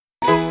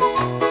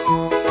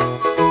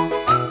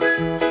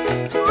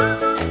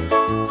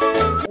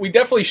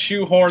definitely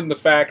shoehorn the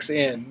facts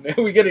in.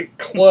 We get it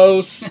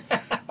close.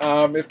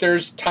 If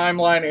there's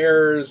timeline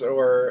errors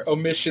or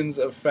omissions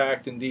of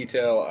fact and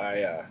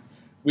detail,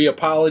 we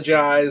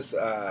apologize.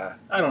 I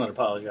don't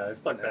apologize.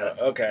 Fuck that.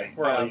 Okay.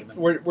 We're all even.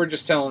 We're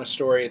just telling a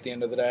story at the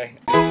end of the day.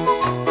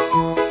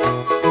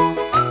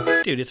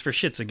 Dude, it's for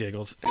shits and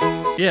giggles.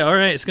 Yeah, all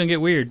right, it's gonna get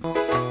weird.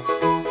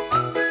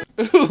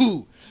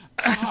 Ooh.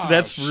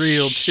 That's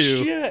real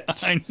too. Shit.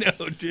 I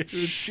know, dude.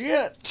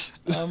 Shit.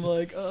 I'm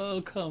like,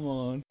 oh, come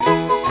on.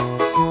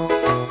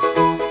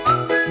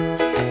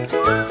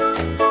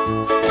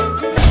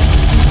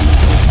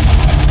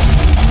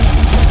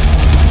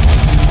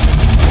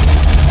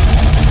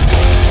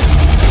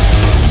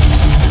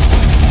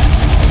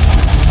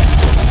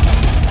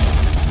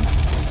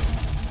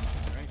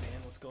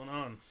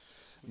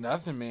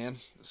 Nothing, man.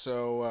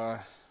 So,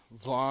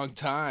 long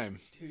time.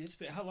 Dude,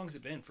 how long has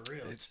it been for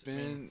real? It's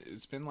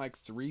been like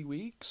 3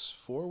 weeks,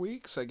 4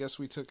 weeks. I guess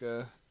we took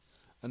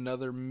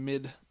another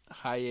mid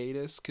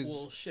hiatus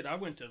well, shit. I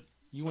went to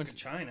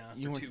China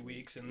for 2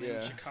 weeks, and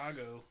then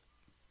Chicago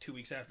 2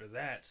 weeks after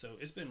that. So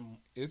it's been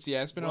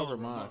well over a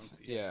month.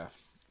 Yeah.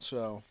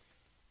 So.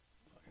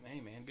 Fucking hey,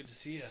 man. Good to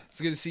see you.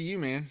 It's good to see you,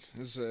 man.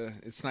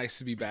 It's nice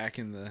to be back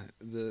in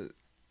the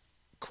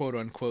quote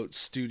unquote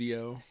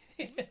studio.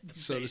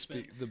 So to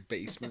speak, the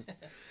basement,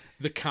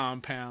 the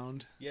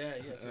compound. Yeah,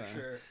 for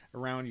sure.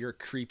 Around your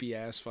creepy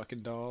ass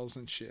fucking dolls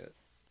and shit.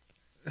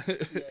 Yeah,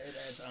 it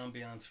adds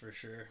ambiance for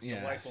sure. Yeah.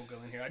 The wife won't go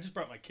in here. I just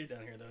brought my kid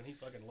down here though, and he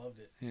fucking loved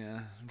it.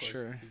 Yeah, I'm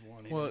sure.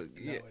 Well,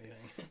 yeah.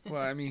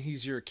 Well, I mean,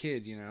 he's your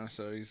kid,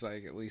 so he's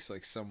like at least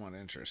like somewhat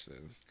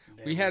interested.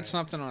 We had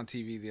something on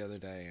TV the other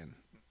day, and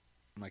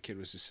my kid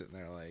was just sitting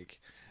there like.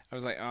 I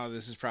was like, oh,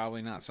 this is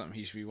probably not something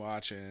he should be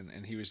watching.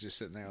 And he was just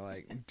sitting there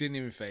like, didn't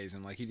even faze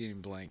him. Like, he didn't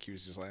even blink. He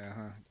was just like,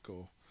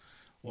 cool.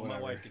 Well, whatever.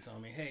 My wife gets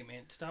on me, hey,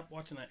 man, stop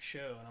watching that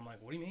show. And I'm like,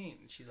 what do you mean?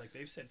 And she's like,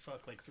 they've said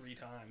fuck like 4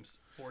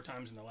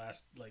 times in the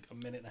last like a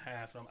minute and a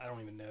half. And I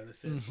don't even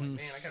notice it. I'm like,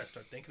 man, I got to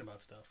start thinking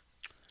about stuff.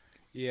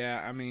 Yeah,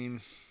 I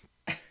mean,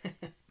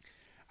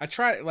 I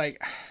try,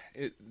 like,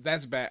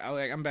 that's bad.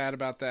 I'm bad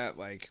about that.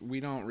 Like,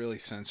 we don't really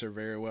censor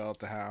very well at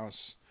the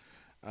house.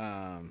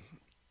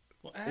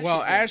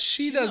 Well, Ash,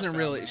 she's not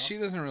really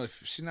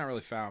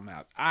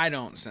foul-mouthed. I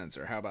don't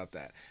censor. How about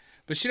that?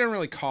 But she doesn't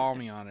really call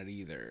me on it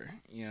either,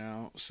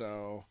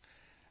 So,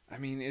 I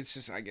mean, it's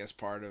just, I guess,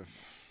 part of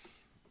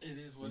it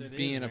is what it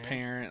being is, a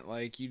parent.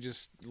 Like, you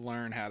just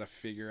learn how to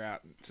figure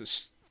out to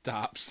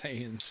stop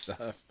saying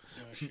stuff.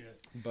 Oh,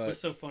 shit. But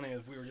what's so funny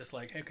is we were just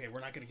like, okay, we're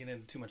not going to get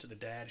into too much of the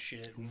dad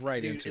shit.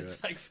 Right Dude, into it's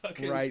it. Like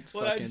fucking, right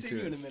well, fucking I'd see into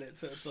you it. in a minute,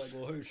 so it's like,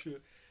 well, oh,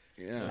 shit.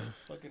 Yeah.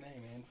 Fucking A,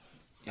 man.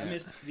 Yeah. I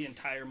missed the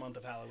entire month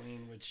of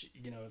Halloween, which,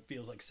 it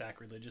feels like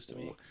sacrilegious to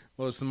me.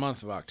 Well, it's the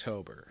month of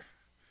October.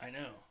 I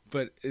know.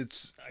 But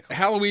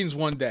Halloween's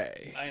one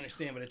day. I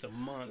understand, but it's a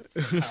month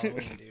of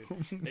Halloween,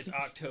 dude. It's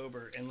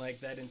October, and,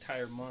 like, that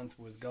entire month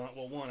was gone.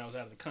 Well, one, I was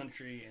out of the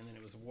country, and then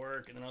it was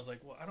work, and then I was like,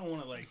 well, I don't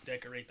want to, like,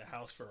 decorate the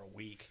house for a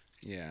week.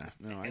 Yeah.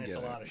 No, I get it. And it's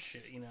a lot of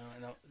shit, And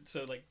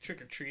so, like,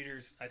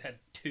 trick-or-treaters, I had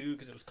 2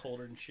 because it was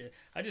colder and shit.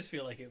 I just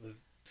feel like it was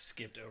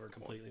skipped over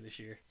completely this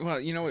year. Well,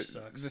 you know what?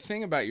 Sucks. The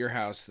thing about your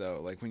house, though,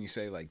 like when you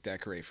say like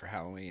decorate for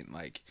Halloween,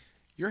 like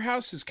your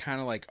house is kind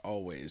of like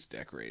always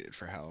decorated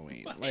for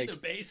Halloween. Like the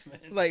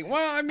basement. Like,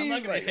 well, I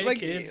mean,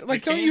 kids,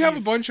 like don't you have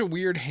a bunch of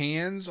weird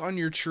hands on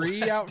your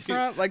tree out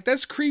front? Like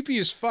that's creepy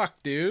as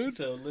fuck, dude.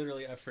 So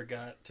literally, I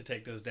forgot to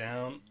take those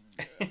down.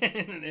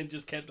 And it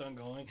just kept on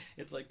going.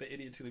 It's like the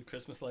idiots who leave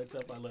Christmas lights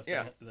up. I left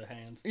the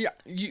hands. Yeah,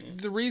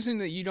 the reason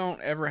that you don't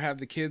ever have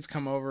the kids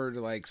come over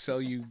to like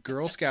sell you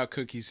Girl Scout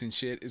cookies and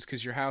shit is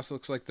because your house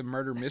looks like the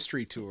murder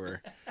mystery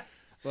tour.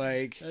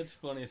 Like that's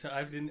funny. So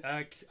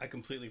I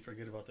completely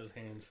forget about those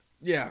hands.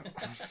 Yeah.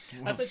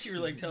 I thought you were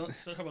like talking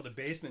about the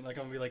basement. Like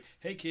I'm gonna be like,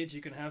 hey kids,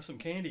 you can have some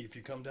candy if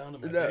you come down to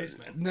my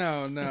basement.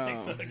 No.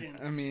 Like,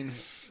 I mean,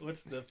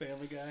 what's the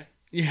Family Guy?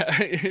 Yeah.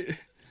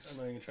 I'm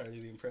not even gonna try to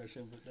do the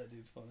impression, but that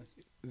dude's funny.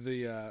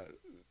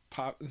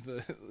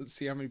 Let's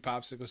see how many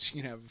popsicles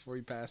you can have before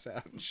you pass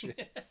out and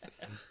shit.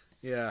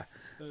 Yeah.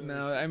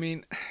 No, I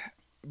mean,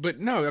 but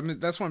no, I mean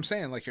that's what I'm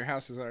saying. Like your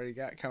house has already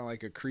got kind of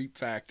like a creep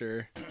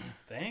factor.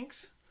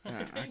 Thanks.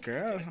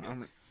 Okay.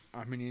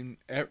 I mean,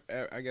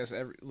 I guess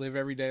live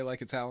every day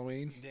like it's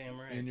Halloween. Damn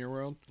right. In your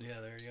world. Yeah,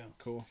 there you go.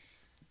 Cool.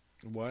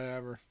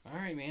 Whatever. All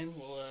right, man.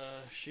 Well,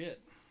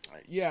 shit.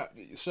 Yeah.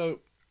 So.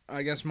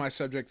 I guess my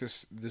subject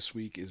this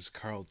week is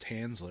Carl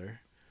Tanzler,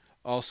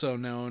 also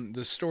known.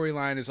 The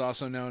storyline is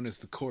also known as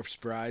the Corpse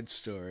Bride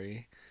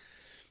story.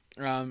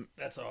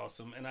 That's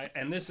awesome,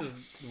 and this is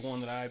the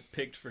one that I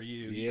picked for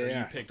you. Yeah, or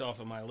you picked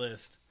off of my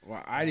list.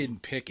 Well, I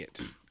didn't pick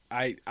it.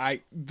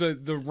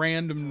 The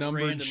random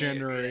number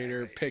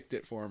generator picked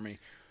it for me.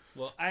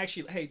 Well,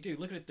 hey, dude,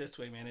 look at it this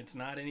way, man. It's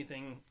not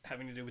anything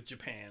having to do with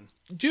Japan,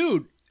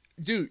 dude.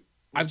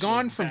 I've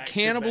gone from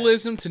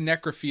cannibalism to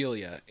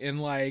necrophilia in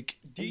like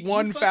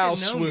one foul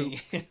swoop.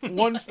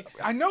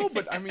 I know,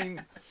 but I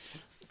mean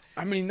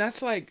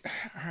that's like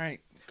all right,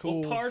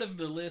 cool. Well, part of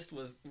the list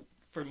was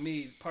for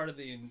me. Part of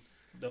the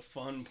the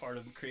fun part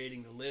of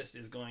creating the list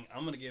is going,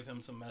 I'm going to give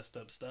him some messed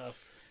up stuff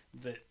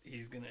that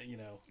he's going to,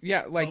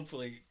 yeah, like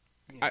hopefully,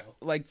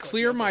 like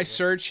clear my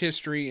search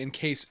history in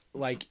case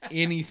like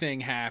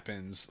anything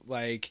happens.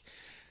 Like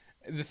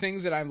the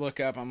things that I look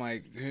up, I'm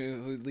like,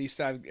 at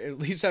least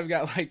I've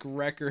got like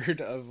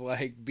record of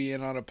like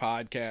being on a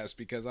podcast,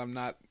 because I'm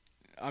not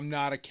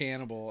a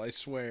cannibal, I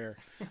swear.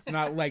 I'm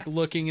not like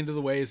looking into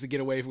the ways to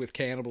get away with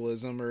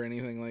cannibalism or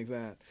anything like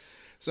that.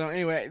 So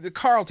anyway, the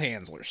Carl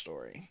Tanzler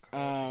story.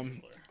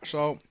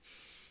 So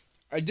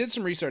I did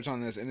some research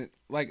on this, and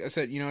like I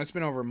said, it's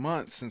been over a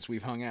month since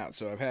we've hung out,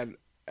 so I've had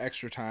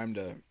extra time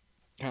to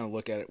kind of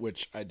look at it,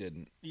 which I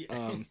didn't.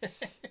 Yeah.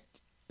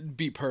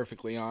 Be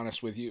perfectly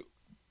honest with you.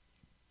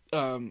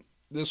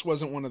 This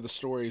wasn't one of the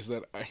stories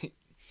that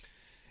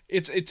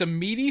It's a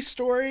meaty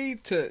story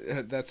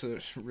that's a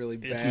really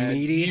bad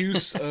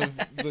use of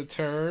the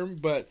term,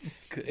 but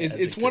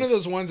it's one of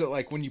those ones that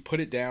like when you put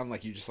it down,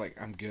 like you just like,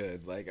 I'm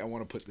good. Like I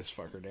want to put this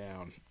fucker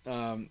down.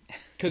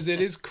 'Cause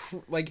it is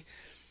like,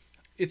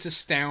 it's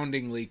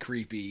astoundingly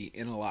creepy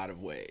in a lot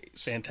of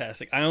ways.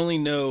 Fantastic. I only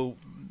know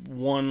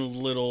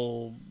one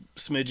little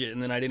smidget,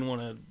 and then I didn't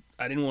want to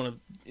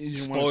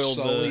spoil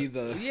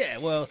the... Yeah,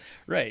 well,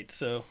 right.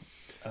 So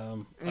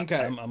okay,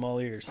 I'm all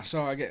ears.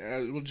 So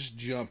we'll just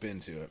jump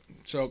into it.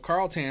 So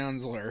Carl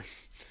Tanzler,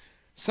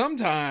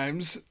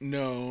 sometimes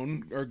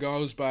known or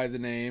goes by the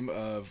name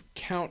of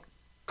Count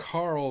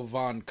Karl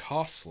von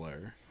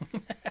Kostler.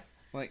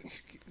 like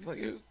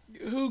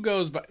who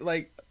goes by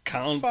like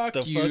Count?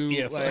 Fuck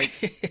you,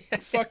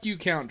 fuck you,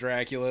 Count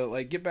Dracula.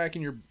 Like get back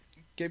in your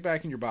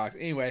box.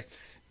 Anyway.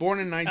 Born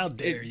in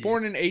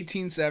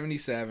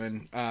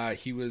 1877,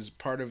 he was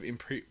part of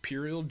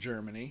Imperial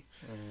Germany.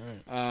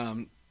 All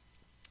right.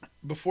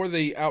 Before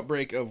the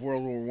outbreak of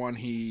World War I,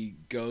 he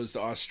goes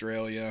to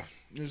Australia.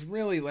 There's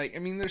really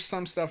there's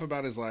some stuff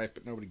about his life,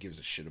 but nobody gives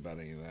a shit about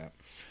any of that.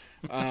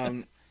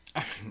 I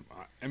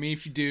mean,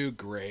 if you do,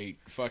 great.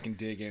 Fucking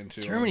dig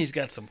into it. Germany's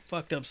got some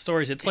fucked up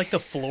stories. It's like the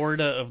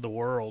Florida of the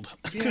world.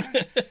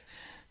 Yeah.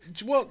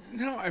 Well,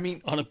 no, I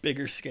mean on a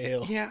bigger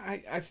scale. Yeah,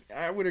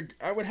 I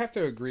would have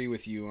to agree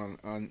with you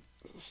on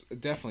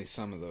definitely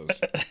some of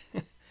those.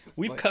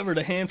 We've covered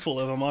a handful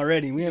of them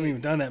already. We haven't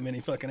even done that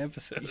many fucking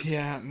episodes.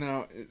 Yeah,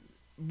 no.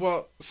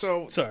 Well,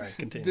 so sorry,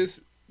 continue.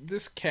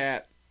 This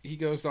cat, he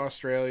goes to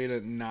Australia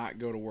to not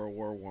go to World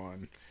War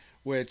I,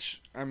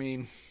 which I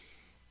mean,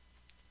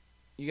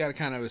 you got to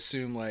kind of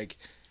assume like,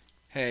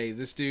 hey,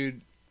 this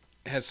dude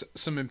has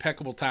some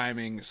impeccable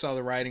timing, saw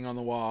the writing on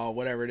the wall,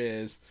 whatever it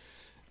is.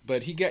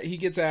 But he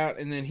gets out,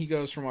 and then he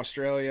goes from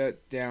Australia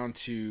down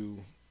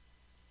to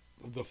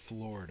the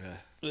Florida.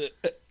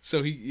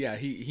 So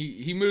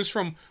he moves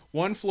from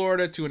one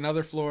Florida to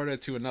another Florida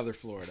to another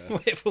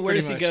Florida. Wait, where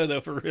does he go though?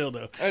 For real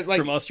though,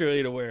 from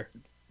Australia to where?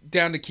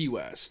 Down to Key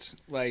West.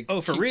 Like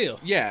for real?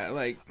 Yeah,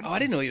 like I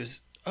didn't know he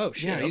was. Oh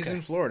shit! Yeah, he's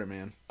in Florida,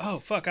 man. Oh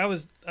fuck! I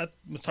was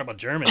talking about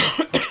Germany.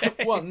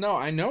 Well, no,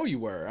 I know you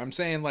were. I'm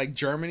saying like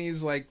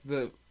Germany's like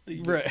the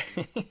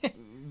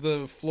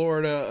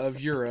Florida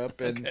of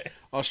Europe, and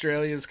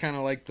Australia is kind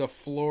of like the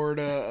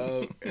Florida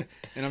of.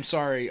 And I'm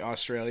sorry,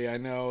 Australia. I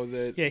know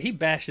that. Yeah, he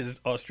bashes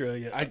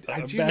Australia. I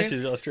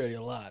bashes Australia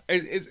a lot.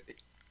 I've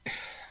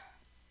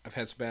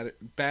had some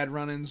bad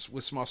run-ins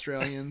with some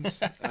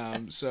Australians,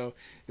 so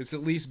it's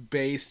at least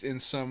based in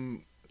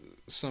some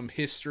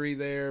history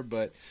there.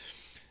 But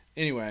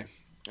anyway,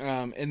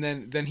 and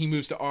then he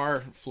moves to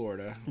our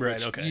Florida.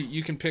 Right. Okay.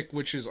 You can pick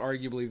which is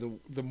arguably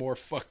the more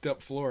fucked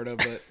up Florida,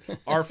 but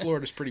our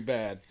Florida's pretty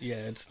bad.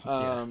 Yeah. It's.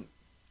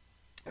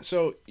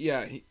 So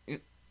yeah,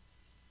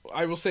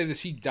 I will say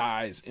this: he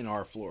dies in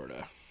our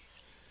Florida.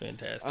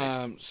 Fantastic.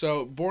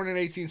 So born in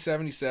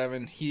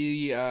 1877,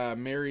 he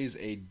marries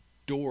a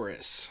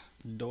Doris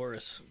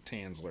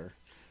Tanzler.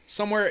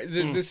 Somewhere,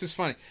 this is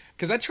funny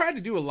because I tried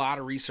to do a lot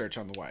of research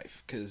on the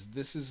wife because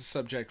this is a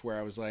subject where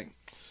I was like,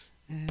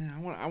 I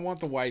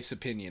want the wife's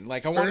opinion.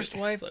 Like First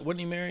wife? Wasn't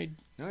he married?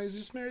 No, he was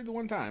just married the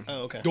one time.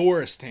 Oh, okay.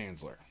 Doris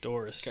Tanzler.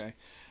 Doris. Okay.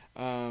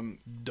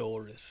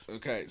 Doris.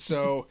 Okay,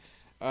 so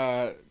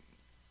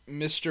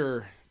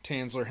Mr.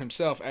 Tanzler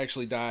himself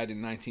actually died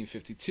in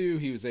 1952.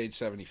 He was age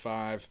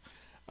 75.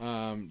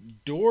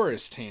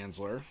 Doris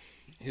Tanzler,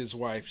 his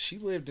wife, she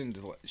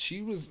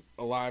was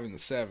alive in the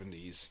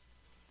 70s.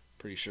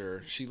 Pretty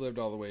sure. She lived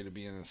all the way to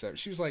be in the 70s.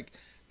 She was like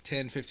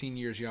 10, 15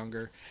 years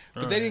younger.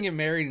 But they didn't get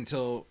married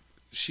until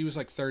she was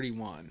like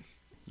 31.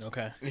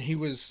 Okay. And he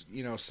was,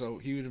 so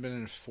he would have been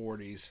in his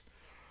 40s.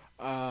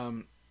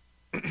 And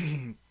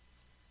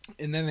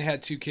then they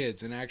had 2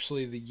 kids. And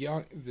actually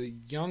the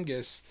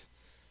youngest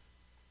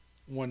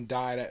one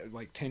died at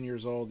like 10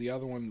 years old. The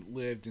other one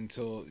lived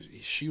until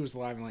she was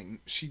alive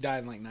she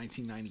died in like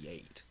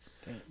 1998.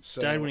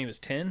 So died when he was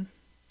 10?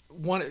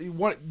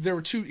 There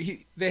were 2.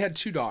 They had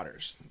 2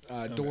 daughters.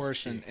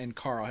 Doris and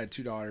Carl had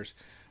 2 daughters.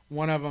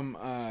 One of them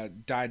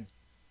died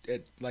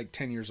at like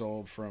 10 years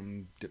old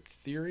from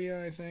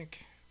diphtheria, I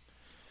think.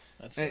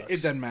 That sucks.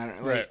 It doesn't matter.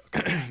 Right.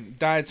 Like,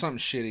 died something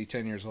shitty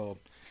 10 years old.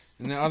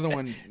 And the other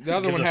one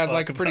had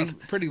like a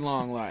pretty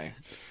long life.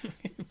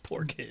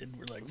 Poor kid.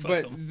 We're like, fuck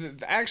but him.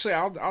 Actually,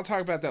 I'll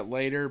talk about that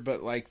later.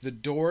 But like the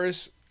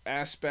Doris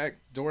aspect,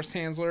 Doris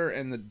Tanzler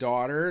and the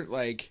daughter,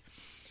 like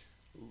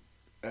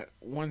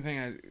one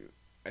thing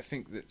I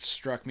think that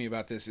struck me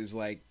about this is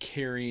like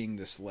carrying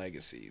this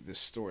legacy, this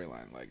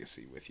storyline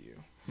legacy with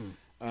you.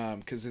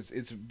 Because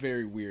it's a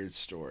very weird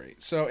story.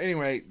 So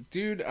anyway,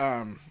 dude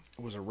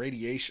was a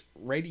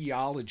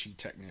radiology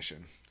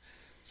technician.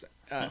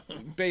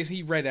 Basically,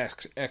 he read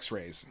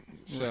X-rays.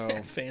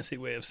 So Fancy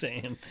way of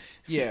saying.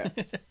 Yeah.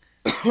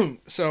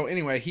 So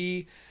anyway,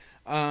 he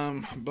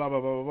blah blah blah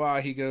blah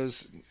blah. He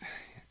goes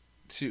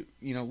to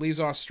leaves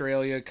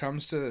Australia,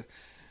 comes to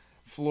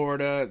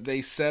Florida.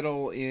 They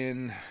settle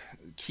in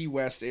Key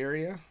West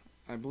area,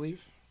 I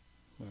believe.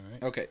 All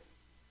right. Okay,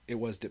 it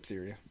was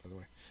diphtheria, by the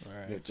way. All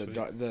right.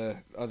 The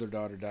other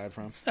daughter died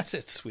from. I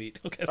said sweet.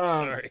 Okay,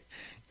 sorry.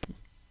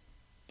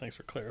 Thanks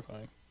for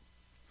clarifying.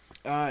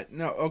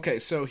 No, okay,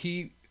 so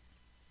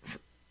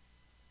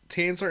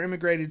Tanzler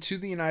immigrated to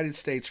the United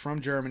States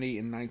from Germany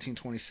in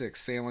 1926,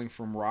 sailing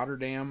from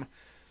Rotterdam,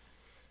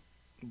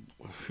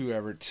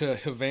 to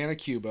Havana,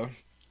 Cuba.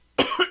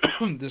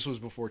 This was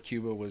before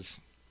Cuba was,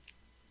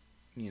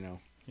 you're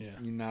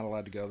not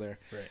allowed to go there.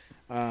 Right.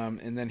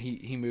 And then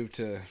he moved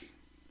to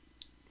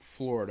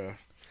Florida.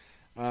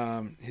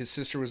 His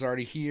sister was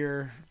already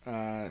here.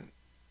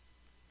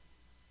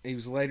 He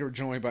was later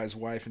joined by his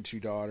wife and 2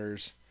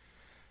 daughters.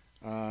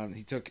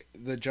 He took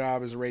the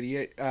job as a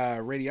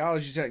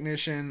radiology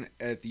technician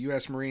at the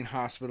U.S. Marine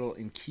Hospital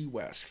in Key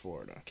West,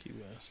 Florida. Key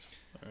West.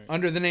 All right.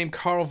 Under the name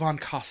Karl von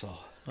Kassel.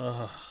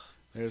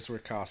 There's where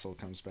Kassel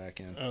comes back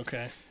in.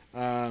 Okay.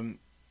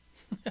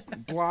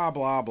 Blah,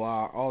 blah,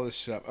 blah. All this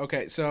stuff.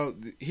 Okay, so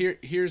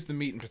here's the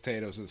meat and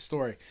potatoes of the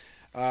story.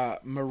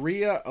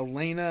 Maria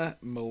Elena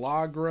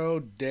Milagro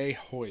de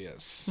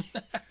Hoyos.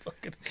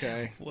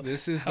 Okay.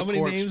 This is how the many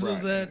corpse names bride.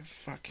 was that?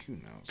 Fuck, who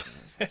knows?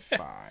 It's like 5.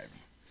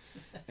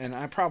 And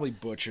I probably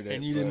butchered it.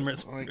 And you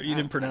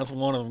didn't pronounce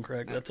one of them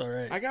correct. That's all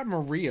right. I got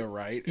Maria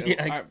right.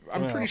 Yeah,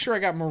 I'm pretty sure I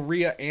got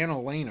Maria and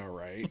Elena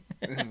right.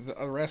 The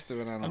rest of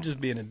it, I don't know. I'm just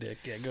being a dick.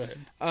 Yeah, go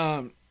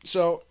ahead.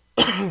 So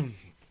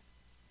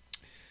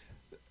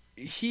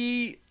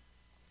she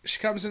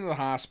comes into the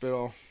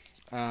hospital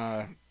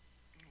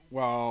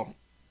while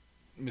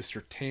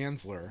Mr.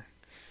 Tanzler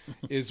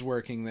is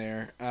working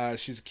there.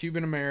 She's a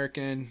Cuban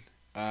American.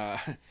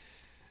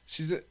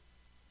 She's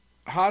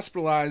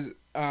hospitalized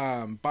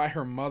by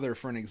her mother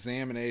for an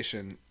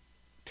examination.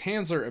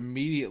 Tanzler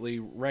immediately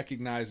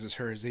recognizes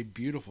her as a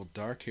beautiful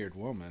dark-haired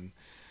woman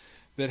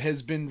that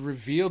has been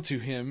revealed to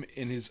him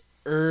in his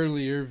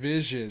earlier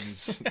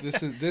visions.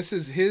 This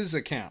is his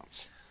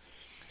accounts.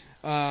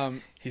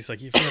 He's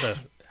like, you've got a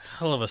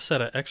hell of a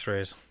set of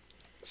X-rays.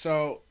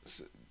 So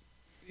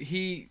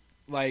he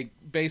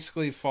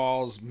basically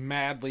falls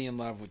madly in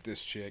love with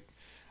this chick.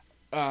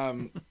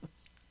 And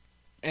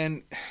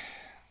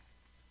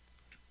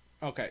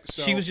okay,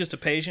 so she was just a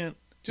patient.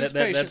 Just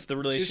that's the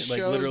relation, like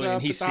literally,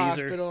 and he sees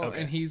her. Okay.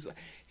 And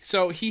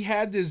he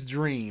had this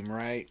dream,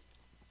 right?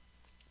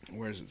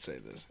 Where does it say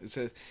this? It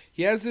says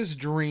he has this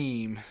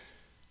dream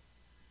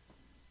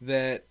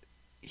that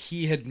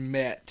he had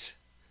met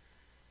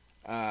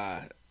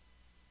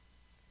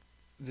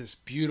this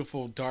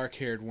beautiful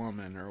dark-haired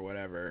woman or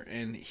whatever,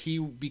 and he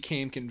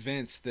became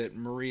convinced that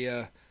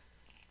Maria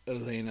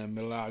Elena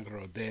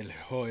Milagro de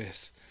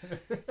Hoyos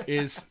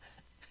is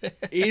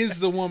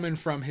the woman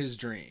from his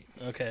dream.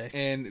 Okay.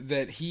 And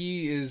that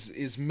he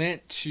is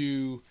meant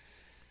to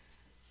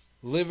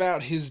live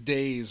out his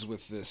days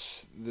with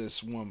this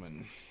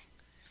woman.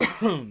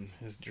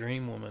 His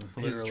dream woman.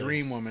 Literally. His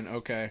dream woman,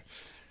 okay.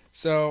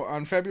 So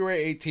on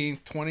February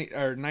 18th,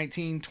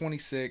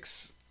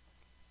 1926,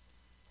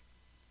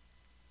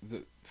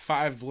 the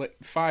five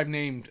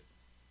named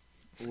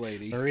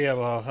lady. Maria.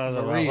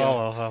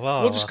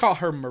 We'll just call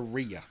her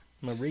Maria.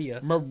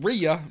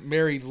 Maria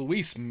married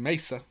Luis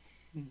Mesa.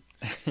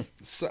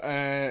 So,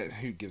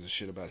 who gives a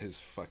shit about his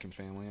fucking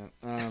family?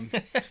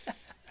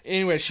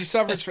 Anyway, she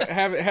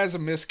has a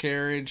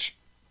miscarriage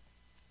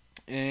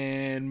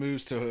and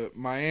moves to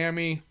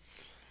Miami.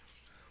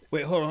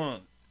 Wait, hold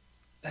on.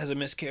 Has a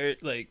miscarriage?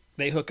 Like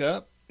they hook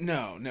up?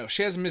 No.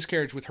 She has a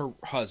miscarriage with her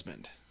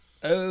husband.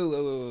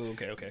 Oh,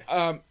 okay.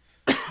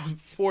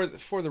 For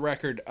the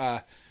record,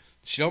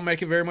 she don't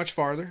make it very much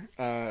farther.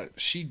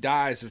 She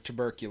dies of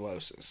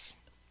tuberculosis.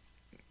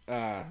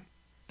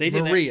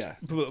 Maria.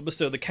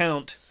 So the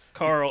Count,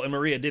 Carl, and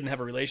Maria didn't have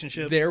a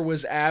relationship? There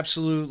was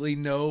absolutely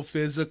no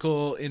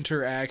physical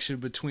interaction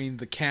between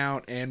the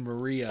Count and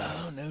Maria.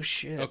 Oh, no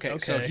shit. Okay.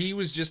 So he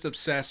was just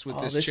obsessed with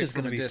this chick from a distance. This is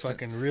going to be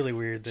fucking really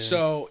weird then.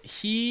 So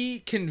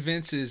he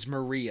convinces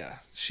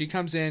Maria. She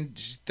comes in,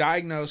 she's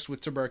diagnosed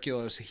with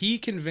tuberculosis. He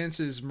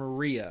convinces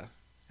Maria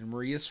and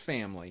Maria's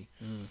family,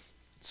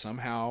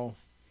 somehow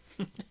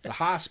the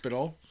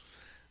hospital,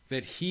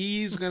 that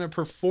he's going to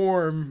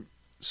perform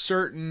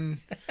certain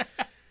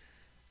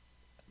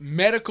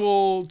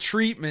medical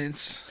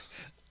treatments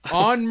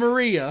on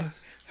Maria.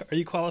 Are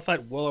you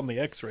qualified? Well, I'm the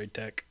X-ray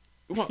tech.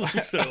 Well,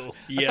 So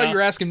I thought you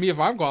were asking me if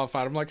I'm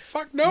qualified. I'm like,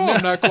 fuck no,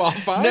 I'm not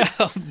qualified.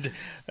 No,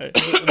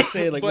 I'm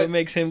saying like But- what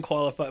makes him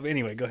qualified.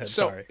 Anyway, go ahead.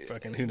 So, Sorry,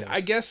 fucking who knows?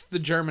 I guess the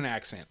German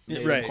accent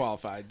made Right. him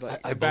qualified.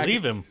 But I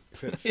believe him. He's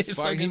Fuck, he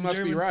fucking must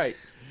be German. right.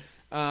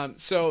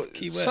 So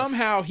Key West.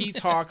 somehow he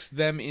talks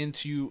them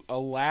into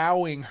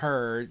allowing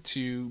her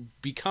to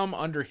become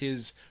under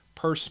his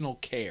personal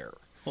care.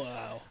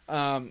 Wow.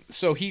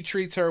 So he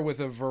treats her with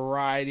a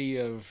variety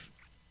of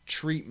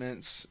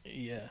treatments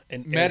Yeah,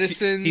 and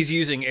Medicines- He's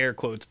using air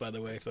quotes, by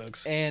the way,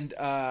 folks. and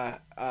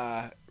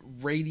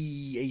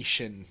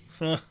radiation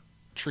Huh.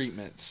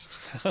 treatments.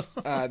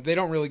 They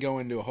don't really go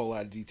into a whole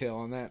lot of detail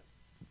on that.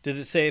 Does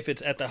it say if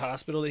it's at the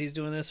hospital that he's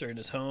doing this, or in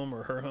his home,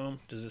 or her home?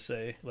 Does it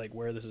say like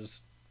where this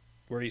is,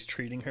 where he's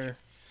treating her?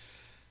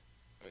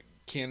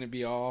 Can it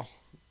be all?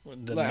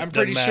 Doesn't- Like, I'm doesn't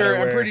pretty matter sure.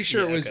 I'm where. pretty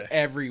sure Yeah, it was okay.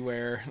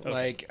 everywhere. Okay.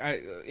 Like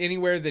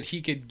anywhere that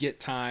he could get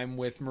time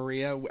with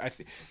Maria.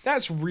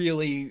 That's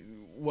really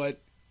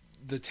what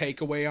the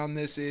takeaway on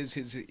this is.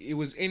 It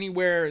was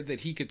anywhere that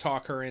he could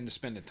talk her into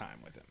spending time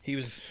with him. He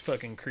was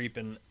fucking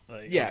creeping.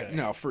 Like, Yeah, okay.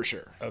 no, for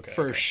sure. Okay,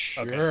 For okay,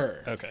 sure.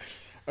 Okay.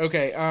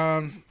 Okay.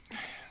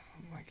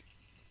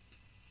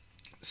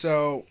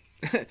 So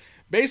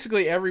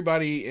basically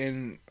everybody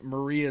in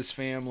Maria's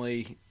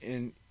family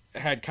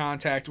had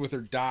contact with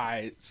her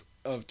died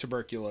of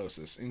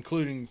tuberculosis,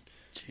 including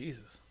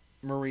Jesus.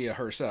 Maria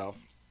herself.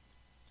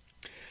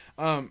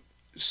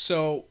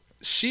 So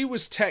she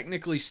was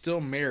technically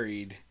still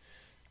married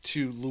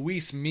to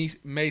Luis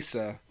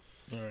Mesa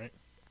All right.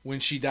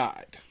 when she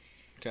died.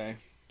 Okay,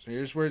 so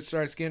here's where it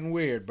starts getting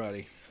weird,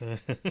 buddy.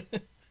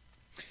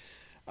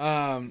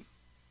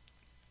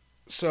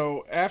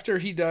 So after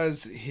he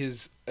does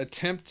his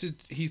attempts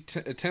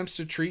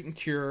to treat and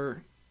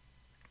cure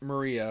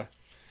Maria,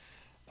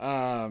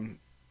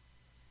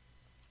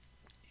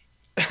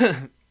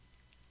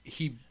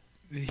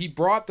 he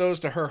brought those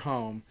to her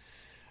home.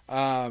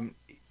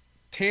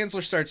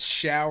 Tanzler starts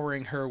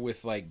showering her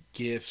with like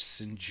gifts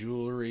and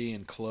jewelry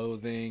and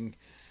clothing.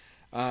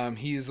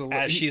 She's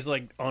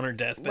like on her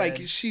deathbed. like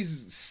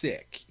she's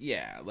sick,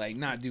 yeah, like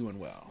not doing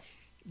well.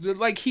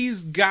 Like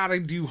he's got to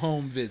do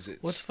home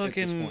visits. What's at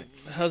this fucking point.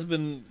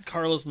 husband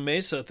Carlos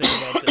Mesa think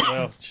about that?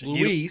 Well,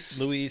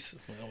 Luis. Luis.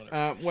 Well,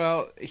 whatever.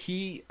 Well,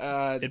 he.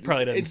 It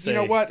probably doesn't You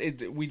know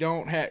say. what? We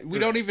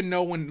don't even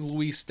know when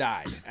Luis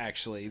died.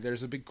 Actually,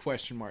 there's a big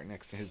question mark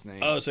next to his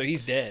name. Oh, so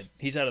he's dead.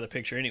 He's out of the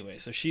picture anyway.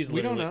 So she's.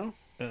 we don't literally- know.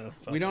 Oh,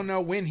 fuck We don't it.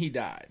 know when he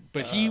died,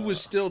 but he was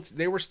still.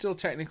 They were still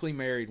technically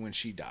married when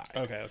she died.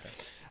 Okay.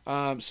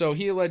 So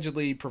he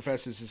allegedly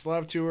professes his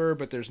love to her,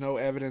 but there's no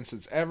evidence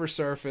that's ever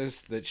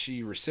surfaced that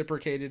she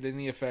reciprocated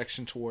any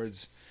affection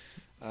towards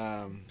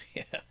Yeah.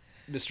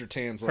 Mr.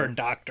 Tanzler. Her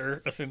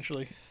doctor,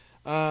 essentially.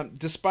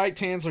 Despite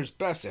Tanzler's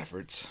best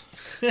efforts,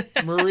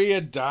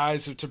 Maria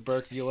dies of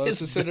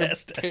tuberculosis His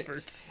best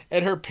efforts.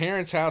 at her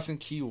parents' house in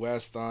Key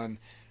West on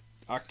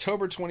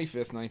October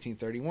 25th,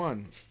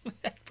 1931.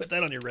 Put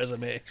that on your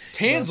resume.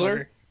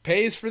 Tanzler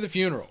pays for the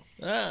funeral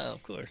Ah,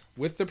 of course.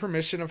 with the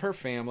permission of her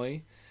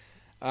family.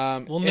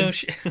 Well, no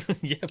shit.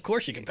 Yeah, of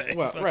course you can pay.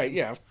 Well, Fuck. right,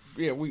 yeah.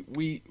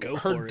 We Go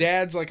her for it.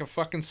 dad's like a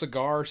fucking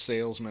cigar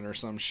salesman or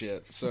some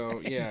shit. So,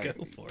 yeah, Go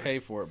for it. pay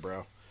for it,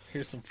 bro.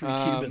 Here's some free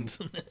Um, Cubans.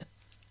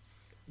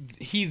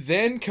 He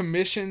then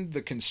commissioned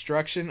the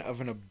construction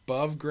of an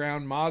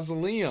above-ground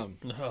mausoleum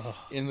Oh,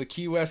 in the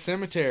Key West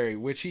Cemetery,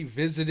 which he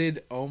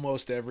visited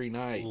almost every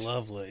night.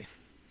 lovely.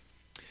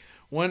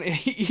 One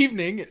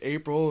evening in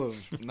April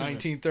of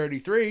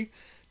 1933,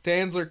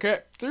 Tanzler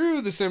cut through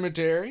the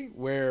cemetery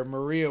where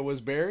Maria was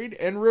buried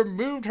and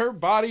removed her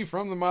body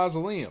from the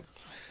mausoleum,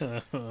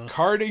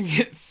 carting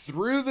it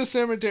through the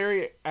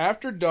cemetery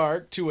after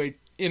dark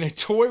in a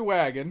toy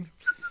wagon,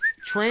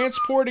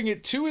 transporting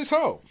it to his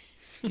home.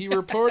 He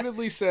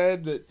reportedly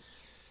said that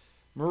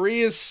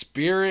Maria's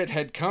spirit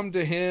had come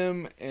to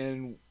him,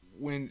 and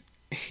when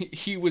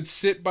he would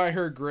sit by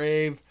her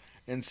grave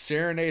and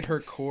serenade her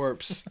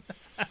corpse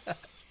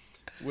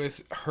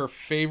with her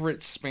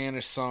favorite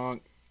Spanish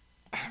song.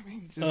 I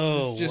mean,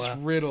 it's just wow.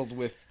 riddled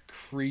with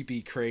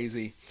creepy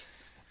crazy.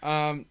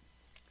 Damn.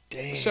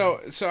 So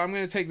I'm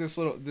gonna take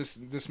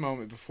this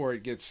moment before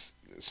it gets.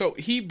 So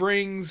he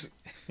brings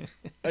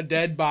a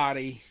dead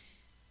body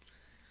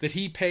that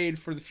he paid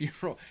for the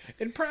funeral,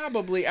 and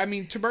probably, I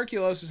mean,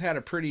 tuberculosis had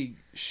a pretty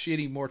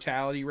shitty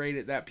mortality rate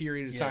at that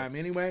period of Yeah. time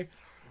anyway.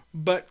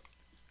 But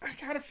I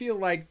gotta feel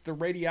like the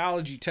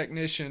radiology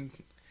technician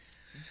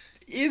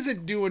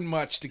isn't doing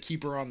much to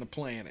keep her on the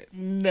planet.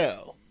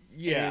 No.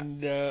 Yeah.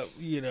 And,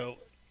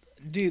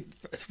 dude,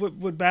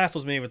 what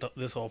baffles me with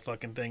this whole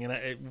fucking thing,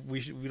 and we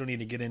don't need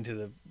to get into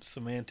the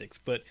semantics,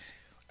 but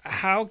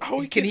how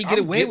can he get I'm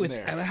away getting with?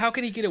 there. I mean, how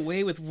can he get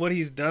away with what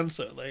he's done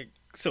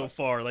so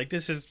far? Like,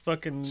 this is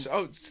fucking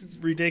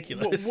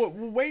ridiculous.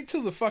 Wait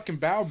till the fucking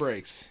bow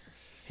breaks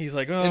He's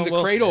like, oh, and the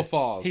well, cradle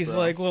falls. He's bro.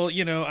 like, well,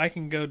 I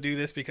can go do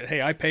this because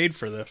hey, I paid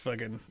for the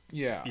fucking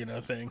yeah.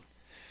 thing.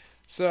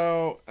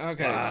 So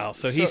okay. Wow.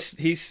 So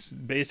he's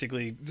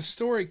basically the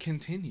story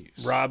continues.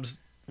 robs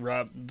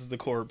the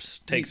corpse,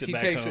 takes he it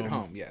back takes home. it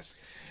home. Yes.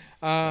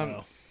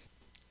 Wow.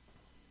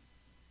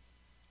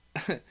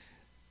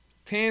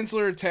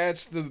 Tanzler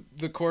attached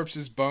the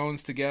corpse's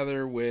bones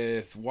together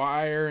with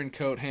wire and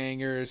coat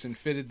hangers and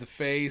fitted the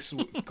face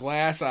with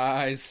glass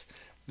eyes.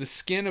 The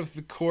skin of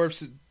the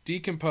corpse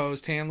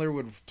decomposed. Tanzler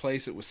would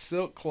replace it with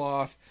silk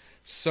cloth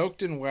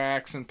soaked in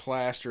wax and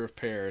plaster of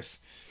Paris.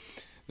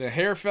 The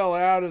hair fell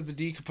out of the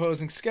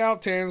decomposing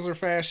scalp. Tanzler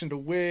fashioned a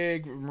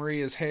wig of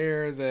Maria's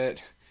hair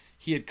that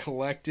he had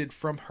collected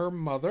from her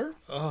mother.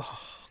 Oh,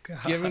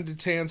 God. Given to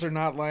Tanzler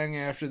not long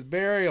after the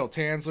burial.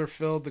 Tanzler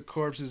filled the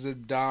corpse's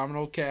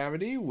abdominal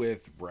cavity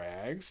with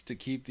rags to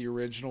keep the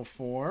original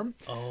form.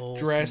 Oh.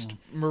 Dressed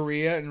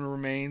Maria in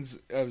remains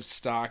of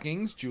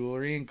stockings,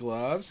 jewelry, and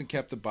gloves, and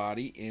kept the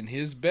body in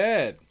his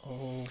bed.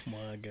 Oh,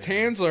 my God.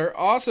 Tanzler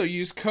also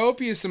used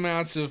copious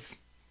amounts of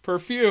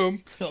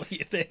perfume, Oh,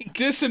 you think?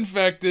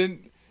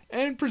 disinfectant,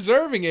 and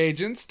preserving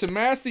agents to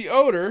mask the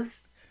odor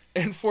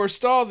and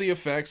forestall the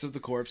effects of the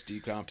corpse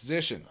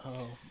decomposition.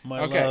 Oh, my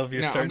Okay, love,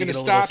 you're now starting I'm to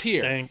gonna get a little stop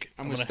here. stank.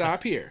 I'm going to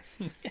stop here.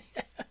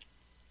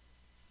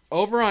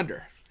 Over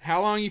under.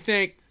 How long you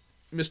think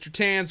Mr.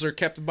 Tanzler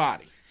kept the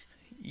body?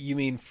 You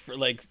mean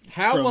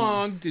How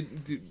long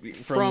did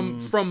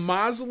from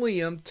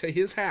mausoleum to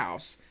his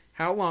house?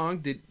 How long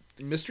did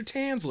Mr.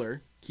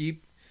 Tanzler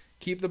keep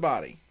the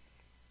body?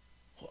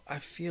 Well, I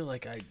feel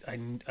like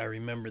I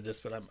remember this,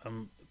 but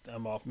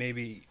I'm off.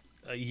 Maybe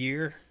a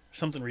year,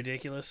 something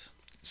ridiculous.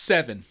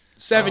 7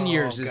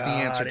 years is the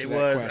answer to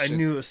that question. I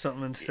knew it was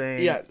something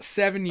insane. Yeah,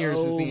 7 years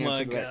is the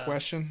answer to that God.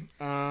 question.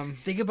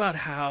 Think about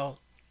how.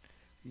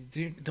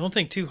 Dude, Don't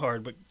think too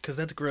hard, but because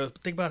that's gross.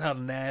 But think about how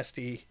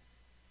nasty.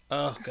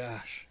 Oh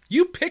gosh.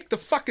 you picked the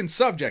fucking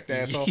subject,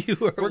 asshole.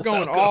 We're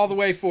going all the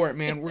way for it,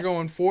 man. We're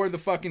going for the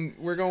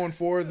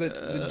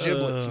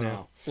giblets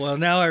now. Well,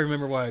 now I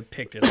remember why I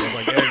picked it. I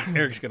was like,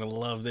 Eric's gonna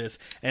love this.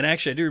 And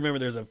actually, I do remember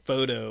there's a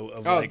photo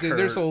of Dude, her.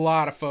 there's a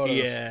lot of photos.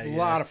 Yeah, a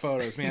lot of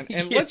photos, man.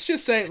 And Yeah. let's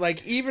just say,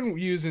 like, even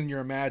using your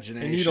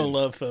imagination. And you don't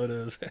love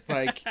photos.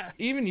 Like,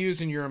 even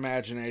using your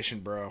imagination,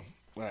 bro.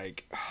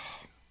 Like,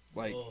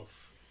 Oh.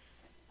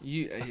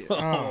 you.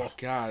 Oh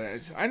God,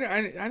 I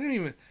don't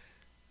even.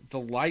 The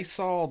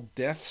Lysol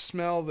death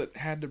smell that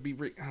had to be.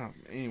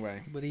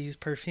 Anyway. But he used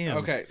perfume.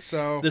 Okay,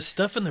 so The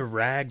stuff in the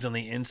rags on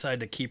the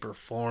inside to keep her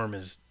form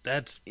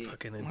that's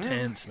fucking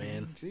intense,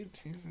 man. Dude,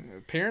 he's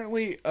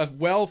apparently a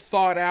well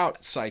thought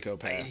out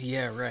psychopath.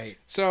 Yeah, right.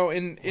 So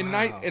in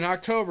Wow. in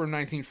October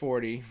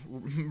 1940,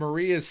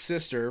 Maria's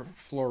sister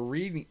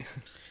Florini.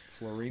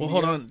 Well,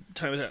 hold on.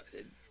 Time is out.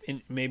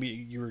 And maybe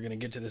you were going to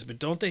get to this, but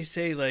don't they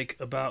say like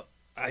about?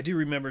 I do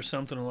remember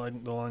something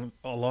along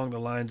the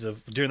lines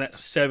of during that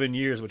 7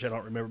 years, which I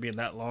don't remember being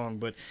that long,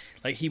 but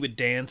like he would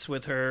dance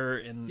with her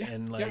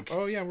and like. Yeah.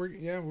 Oh yeah, we're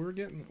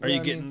getting. Are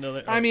you getting to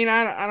that? I mean,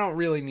 I don't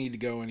really need to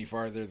go any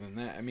farther than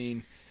that. I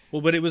mean.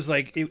 Well, but it was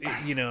like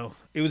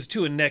it was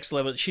to a next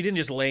level. She didn't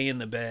just lay in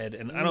the bed,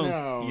 and I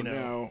don't,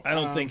 No. I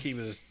don't think he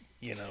was,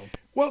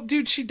 Well,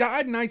 dude, she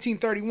died in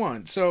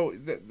 1931. So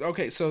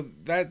so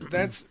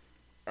that's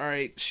all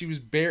right. She was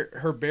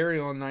her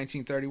burial in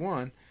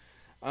 1931.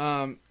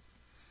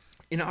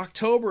 In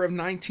October of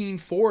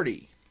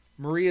 1940,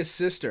 Maria's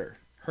sister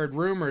heard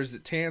rumors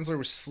that Tanzler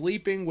was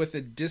sleeping with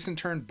the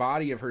disinterred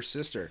body of her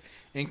sister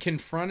and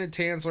confronted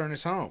Tanzler in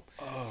his home,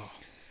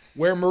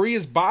 where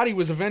Maria's body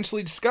was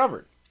eventually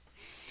discovered.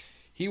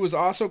 He was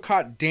also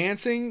caught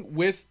dancing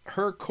with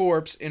her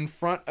corpse in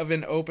front of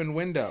an open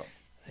window.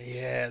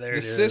 Yeah, there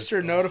it The is.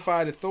 sister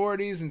notified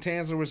authorities, and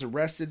Tanzler was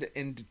arrested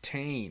and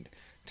detained.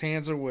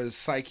 Tanzler was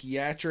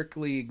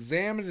psychiatrically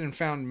examined and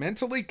found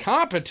mentally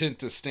competent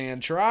to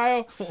stand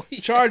trial,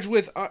 charged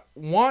with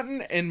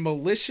wanton and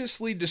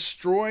maliciously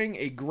destroying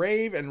a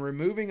grave and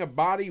removing a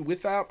body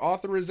without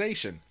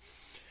authorization.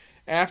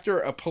 After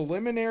a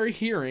preliminary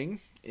hearing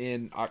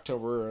in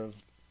October of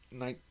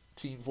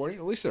 1940,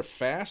 at least they're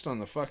fast on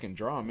the fucking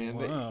draw, man.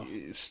 Wow.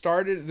 They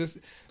started this,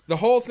 the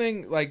whole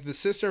thing, like the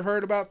sister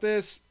heard about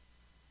this,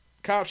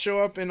 cops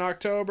show up in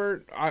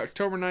October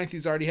 9th,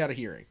 he's already had a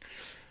hearing.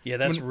 Yeah,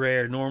 that's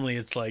rare. Normally,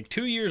 it's like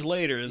 2 years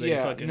later. They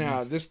fucking. No,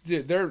 but this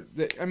is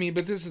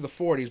the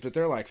 40s, but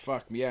they're like,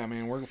 fuck, yeah,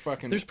 man, we're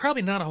fucking. There's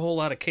probably not a whole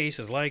lot of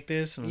cases like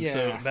this, and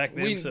so back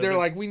then, they're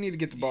like, we need to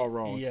get the ball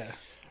rolling. Yeah.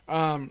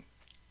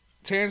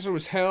 Tanzler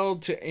was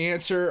held to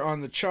answer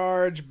on the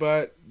charge,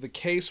 but the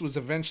case was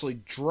eventually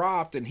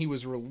dropped, and he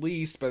was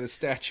released by the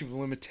statute of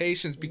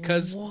limitations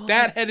because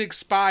that had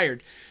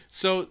expired.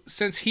 So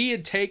since he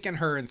had taken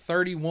her in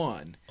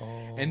 31,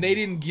 and they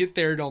didn't get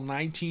there till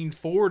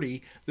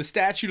 1940, the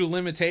statute of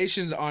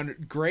limitations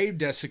on grave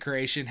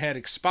desecration had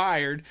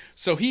expired,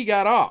 so he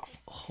got off.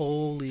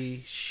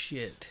 Holy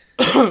shit.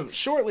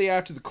 Shortly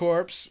after the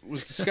corpse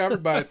was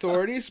discovered by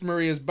authorities,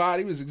 Maria's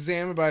body was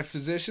examined by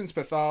physicians,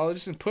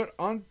 pathologists, and put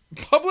on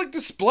public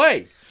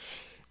display.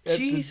 At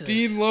Jesus.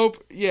 The Dean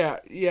Lope.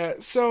 Yeah.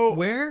 So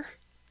Where?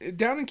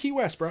 down in Key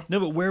West, bro.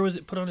 No, but where was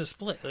it put on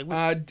display?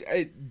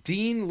 Like,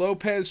 Dean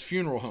Lopez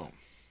Funeral Home,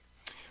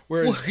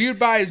 where it's viewed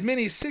by as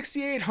many as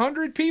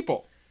 6,800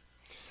 people.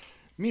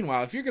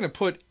 Meanwhile, if you're going to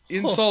put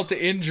insult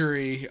to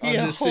injury on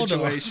this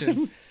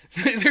situation,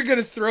 They're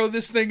gonna throw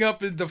this thing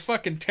up in the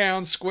fucking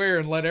town square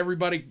and let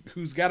everybody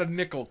who's got a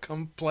nickel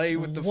come play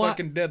with the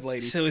fucking dead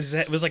lady. So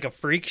it was like a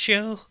freak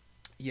show?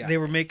 Yeah. They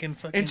were making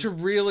fucking... And to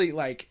really,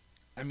 like,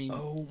 I mean...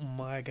 Oh,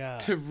 my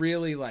God. To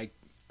really, like...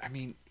 I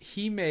mean,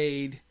 he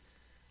made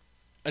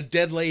a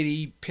dead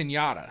lady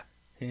piñata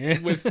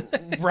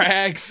with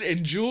rags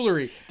and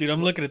jewelry. Dude,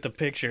 I'm looking at the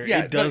picture.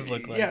 Yeah, it does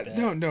look like that.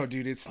 No,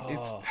 dude. It's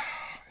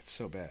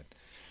so bad.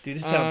 Dude,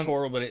 it sounds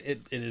horrible, but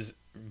it is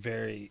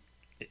very...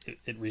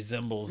 It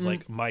resembles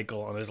like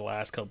Michael on his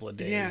last couple of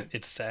days. Yeah.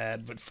 It's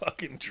sad, but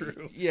fucking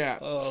true. Yeah.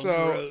 Oh, so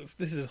gross.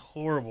 This is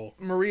horrible.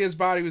 Maria's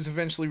body was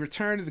eventually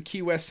returned to the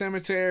Key West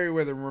Cemetery,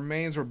 where the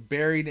remains were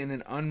buried in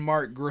an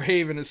unmarked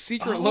grave in a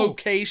secret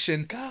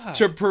location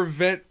to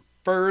prevent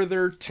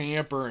further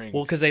tampering.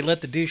 Well, because they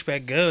let the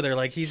douchebag go, they're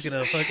like, he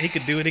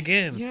could do it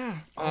again. Yeah.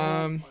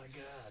 Oh my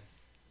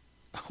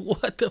God.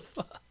 What the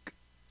fuck?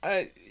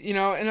 And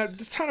a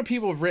ton of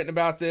people have written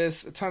about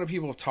this. A ton of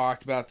people have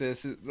talked about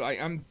this.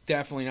 I'm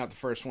definitely not the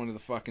first one to the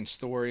fucking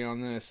story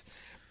on this,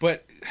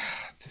 but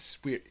this is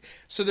weird.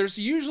 So there's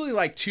usually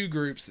like two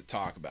groups that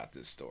talk about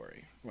this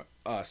story.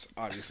 Us,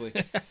 obviously.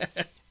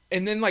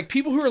 And then like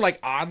people who are like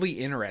oddly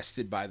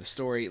interested by the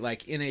story,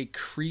 like in a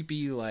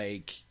creepy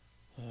like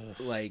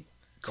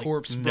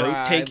corpse bride,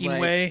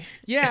 note-taking way.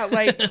 Yeah,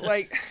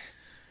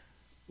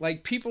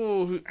 like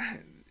people who.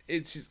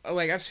 It's just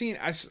like I've seen.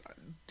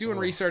 Doing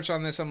research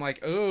on this, I'm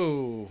like,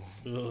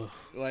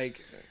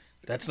 like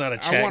that's not a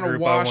chat I want to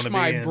group wash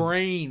my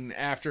brain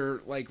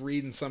after like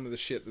reading some of the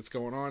shit that's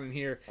going on in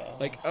here.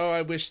 Like,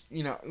 I wish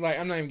like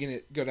I'm not even gonna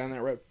go down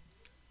that road.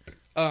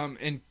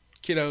 And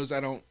kiddos,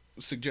 I don't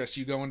suggest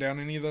you going down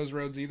any of those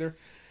roads either.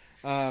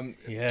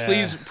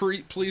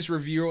 Please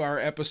review our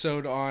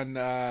episode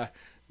on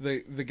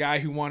the guy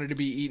who wanted to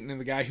be eaten and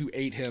the guy who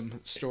ate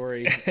him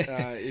story.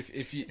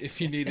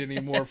 If you need any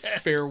more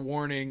fair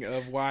warning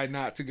of why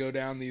not to go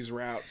down these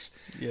routes.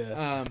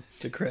 Yeah.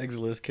 The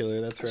Craigslist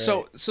killer. That's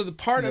right. So the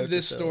part of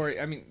this story,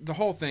 I mean, the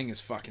whole thing is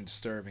fucking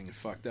disturbing and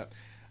fucked up.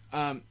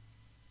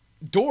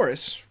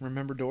 Doris,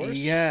 remember Doris?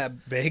 Yeah,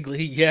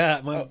 vaguely.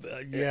 Yeah.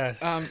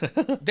 Yeah.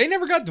 They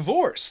never got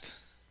divorced.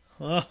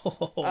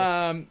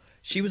 Oh.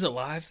 She was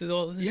alive through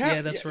all this?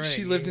 Yeah, that's right.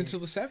 She lived until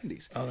the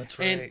 70s. Oh, that's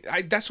right.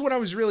 And that's what I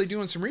was really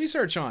doing some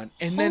research on.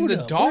 And then the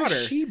daughter...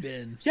 Where's she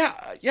been?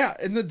 Yeah,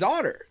 and the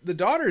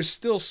daughter is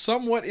still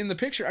somewhat in the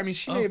picture. I mean,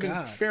 she may have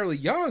been fairly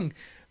young,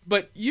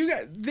 but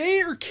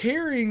they are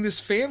carrying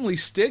this family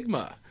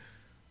stigma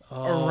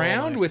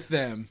around with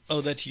them.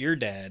 Oh, that's your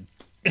dad.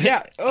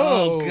 Yeah.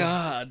 Oh,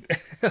 God.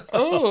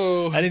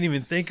 Oh. I didn't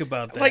even think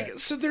about that. Like,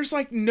 so there's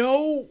like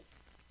no...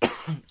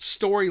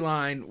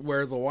 storyline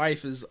where the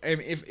wife is. I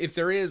mean, if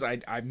there is,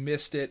 I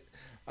missed it.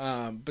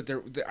 But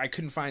I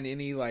couldn't find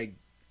any. Like,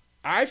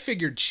 I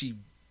figured she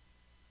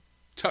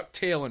tucked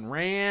tail and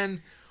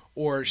ran,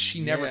 or she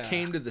never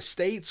came to the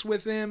States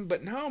with him.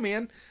 But no,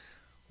 man.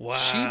 Wow.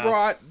 She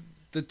brought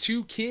the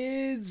two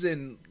kids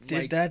and.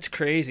 Dude, that's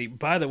crazy.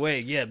 By the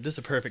way, this is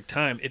a perfect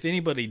time. If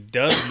anybody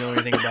does know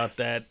anything about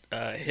that,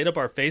 hit up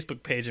our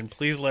Facebook page and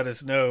please let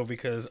us know,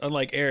 because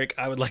unlike Eric,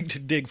 I would like to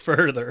dig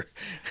further.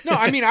 No,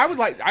 I mean, I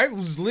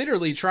was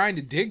literally trying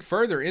to dig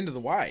further into the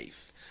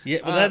wife. Yeah,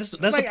 well, that's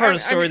like, a part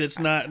of the story that's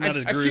not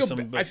as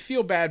gruesome. I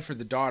feel bad for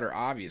the daughter,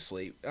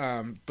 obviously,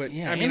 but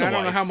I mean, I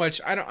don't know how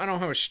much how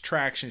much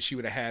traction she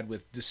would have had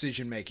with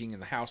decision making in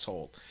the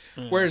household.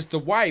 Whereas the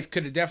wife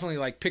could have definitely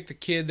like picked the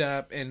kid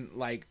up and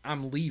like,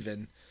 I'm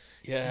leaving.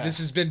 Yeah, this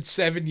has been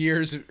 7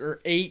 years or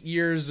 8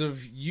 years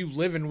of you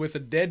living with a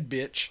dead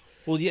bitch.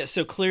 Well, yeah,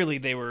 so clearly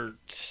they were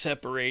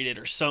separated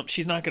or something.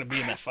 She's not going to be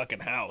in that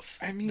fucking house.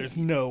 I mean, there's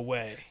no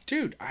way,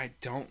 dude. I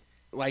don't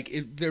like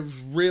it. There's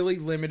really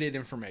limited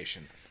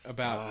information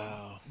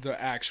about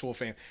the actual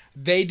family.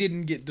 They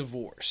didn't get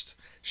divorced.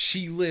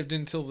 She lived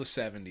until the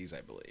 70s, I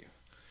believe.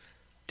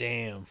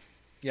 Damn.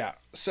 Yeah.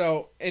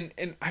 So and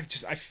I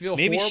feel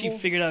maybe horrible. She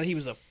figured out he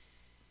was a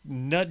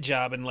nut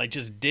job and like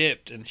just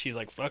dipped, and she's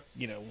like, fuck,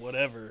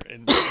 whatever,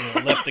 and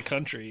left the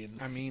country.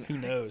 And I mean, who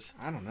knows?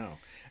 I don't know.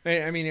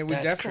 I mean, it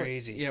would definitely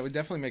crazy. Yeah, it would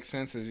definitely make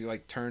sense if you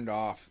like turned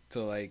off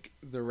to like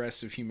the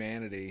rest of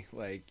humanity.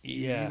 Like,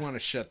 you want to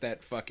shut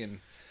that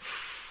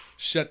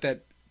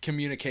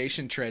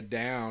communication tread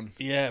down.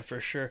 Yeah,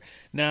 for sure.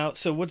 Now,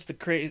 so what's the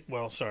crazy?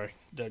 Well, sorry.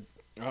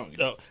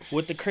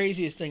 What the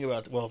craziest thing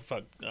about? Well,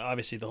 fuck.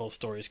 Obviously, the whole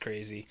story is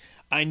crazy.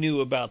 I knew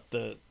about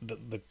the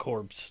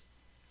corpse,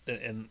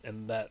 and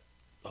that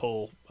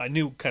whole. I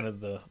knew kind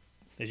of the,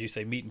 as you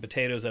say, meat and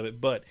potatoes of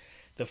it, but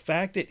the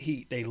fact that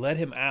they let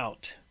him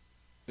out.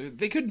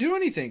 They couldn't do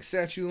anything.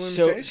 Statute of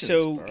limitations.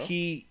 So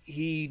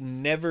he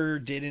never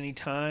did any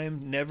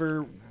time.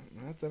 Never.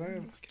 Not that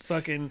I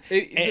fucking.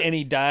 And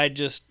he died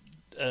just.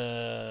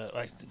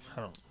 I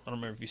don't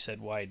remember if you said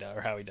why he died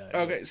or how he died.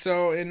 Okay,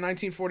 so in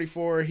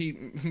 1944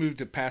 he moved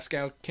to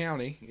Pasco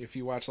County. If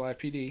you watch Live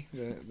PD,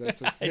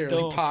 that's a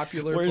fairly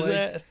popular Where's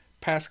place. That?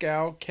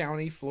 Pasco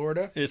County,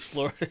 Florida. It's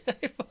Florida.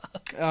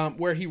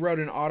 Where he wrote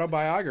an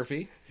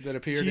autobiography that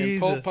appeared in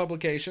pulp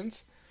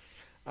publications.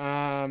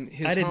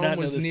 His did not home know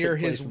was this near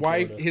took place his in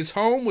wife. Florida. His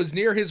home was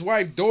near his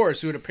wife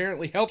Doris, who had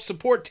apparently helped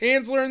support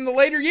Tanzler in the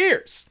later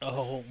years.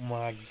 Oh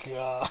my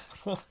god.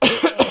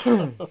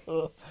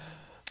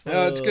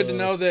 It's good to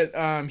know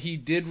that he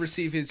did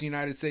receive his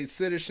United States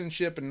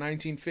citizenship in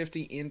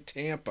 1950 in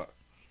Tampa.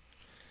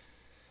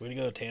 Way to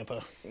go,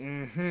 Tampa.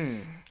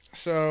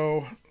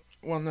 So,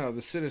 well, no,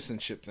 the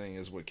citizenship thing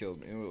is what killed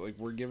me. Like,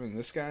 we're giving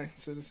this guy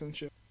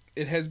citizenship.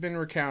 It has been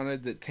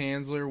recounted that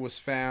Tanzler was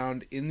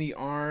found in the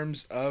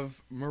arms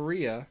of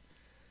Maria,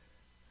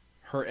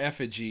 her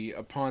effigy,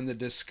 upon the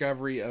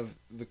discovery of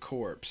the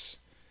corpse.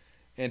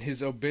 And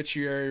his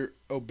obituary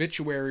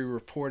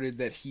reported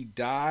that he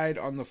died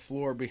on the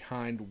floor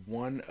behind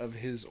one of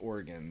his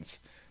organs.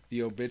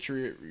 The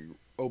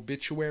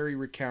obituary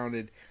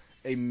recounted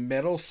a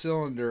metal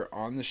cylinder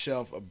on the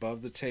shelf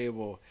above the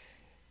table,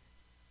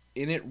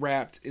 in it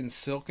wrapped in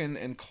silken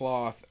and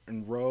cloth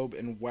and robe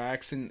and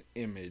waxen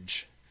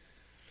image.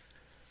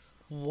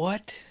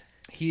 What?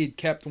 He had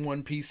kept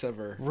one piece of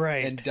her,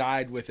 right, and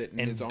died with it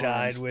in his arms. And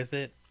died with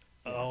it.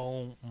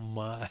 Oh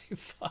my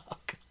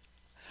fuck!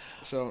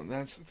 So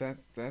that's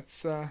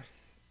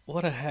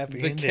what a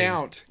happy the ending.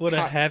 Count. What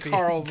a happy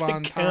Carl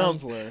von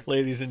Tanzler,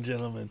 ladies and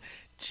gentlemen.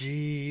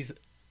 Jeez,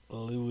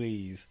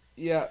 Louise.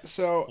 Yeah.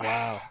 So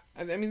wow.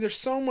 I mean, there's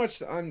so much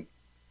to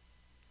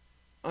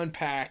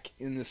unpack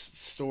in this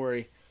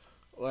story.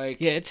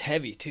 Like, yeah, it's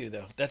heavy too,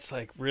 though. That's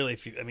like really.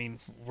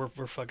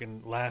 We're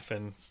fucking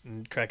laughing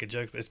and cracking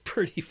jokes, but it's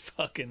pretty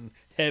fucking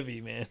heavy,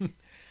 man.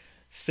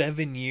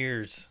 7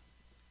 years.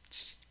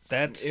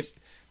 That's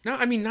no.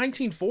 I mean,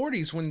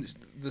 1940s when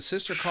the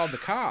sister called the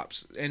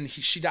cops, and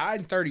she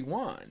died in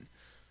 31.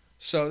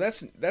 So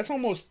that's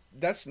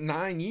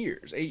 9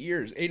 years, 8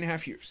 years,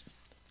 8.5 years.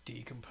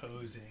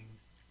 Decomposing.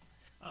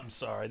 I'm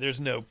sorry.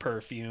 There's no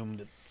perfume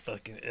that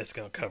fucking it's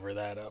gonna cover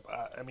that up.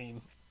 I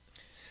mean.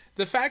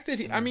 The fact that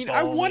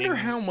I wonder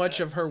how much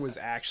of her was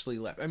actually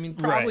left. I mean,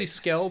 probably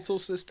skeletal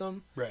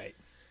system. Right.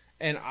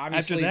 And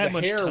obviously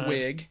the hair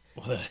wig.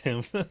 Well,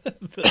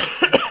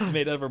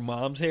 made out of her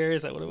mom's hair?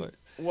 Is that what it was?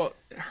 Well,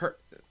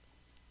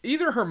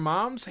 either her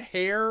mom's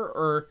hair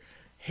or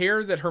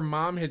hair that her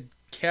mom had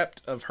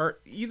kept of her.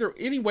 Either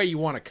any way you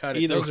want to cut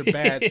it, those are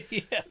bad.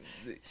 Yeah.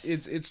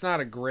 It's not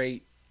a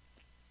great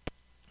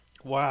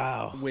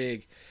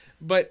wig.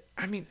 But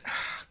I mean,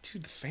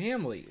 dude, the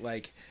family,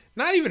 like,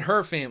 not even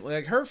her family.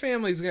 Like, her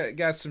family's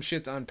got some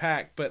shit to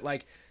unpack, but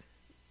like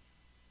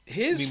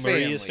his family.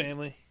 Maria's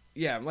family?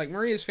 Yeah, like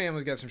Maria's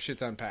family's got some shit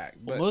to unpack.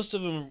 But, well, most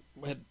of them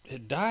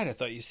had died, I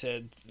thought you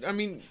said. I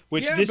mean,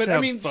 which yeah, but I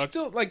mean,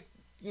 still, like,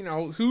 you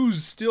know,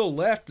 who's still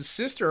left? The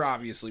sister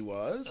obviously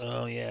was.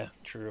 Oh, yeah,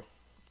 true.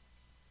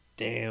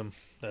 Damn,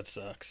 that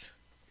sucks.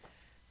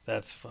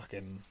 That's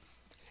fucking...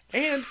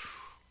 And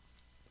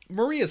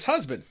Maria's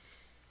husband,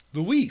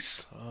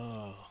 Luis.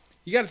 Oh.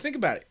 You got to think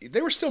about it.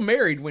 They were still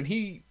married when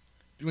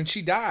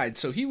she died,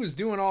 so he was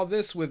doing all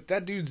this with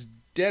that dude's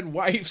dead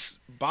wife's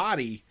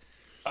body.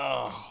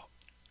 Oh,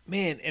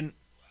 man, and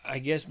I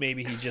guess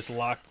maybe he just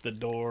locked the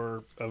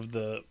door of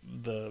the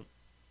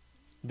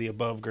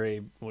above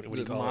grave. What do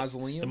you call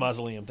mausoleum? The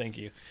mausoleum. Thank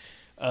you.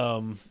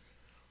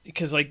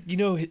 Because, like, you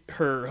know,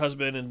 her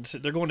husband and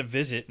they're going to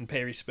visit and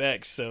pay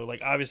respects. So,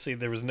 like, obviously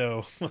there was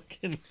no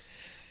fucking.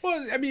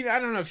 Well, I mean, I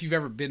don't know if you've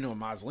ever been to a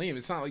mausoleum.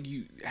 It's not like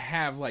you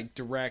have like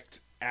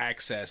direct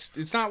access.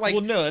 It's not like,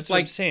 well, no, that's like,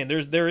 what I'm saying.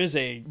 There is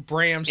a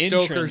Bram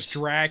Stoker's entrance.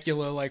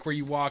 Dracula, like where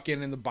you walk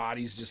in and the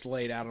body's just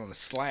laid out on a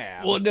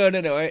slab. Well, no,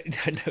 no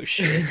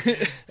shit.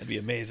 That'd be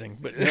amazing.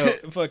 But no,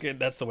 fucking,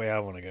 that's the way I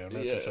want to go.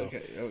 Yeah,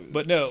 okay.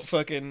 But no,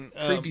 fucking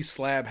creepy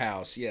slab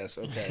house. Yes,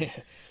 okay.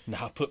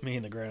 Nah, put me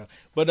in the ground.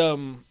 But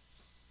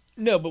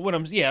no, but what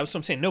I'm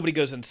saying. Nobody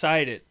goes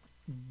inside it,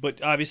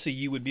 but obviously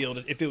you would be able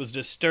to if it was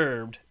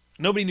disturbed.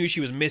 Nobody knew she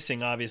was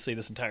missing. Obviously,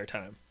 this entire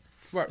time.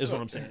 Right, is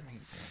what I'm saying.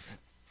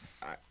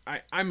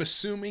 I'm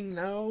assuming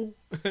no.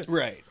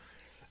 Right.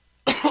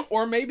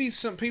 Or maybe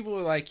some people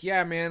are like,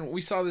 yeah, man, we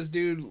saw this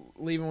dude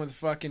leaving with a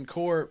fucking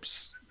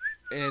corpse,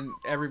 and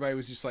everybody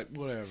was just like,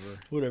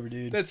 whatever,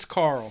 dude. That's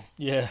Carl.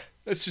 Yeah,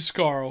 that's just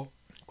Carl.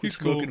 He's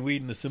smoking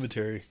weed in the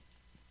cemetery.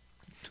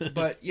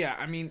 But yeah,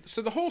 I mean,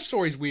 so the whole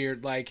story's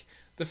weird. Like,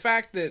 the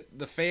fact that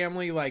the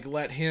family like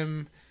let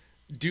him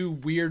do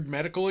weird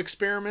medical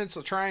experiments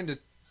trying to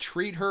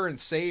treat her and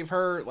save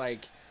her,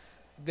 like,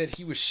 that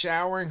he was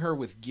showering her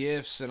with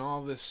gifts and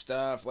all this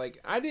stuff. Like,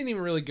 I didn't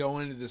even really go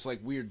into this like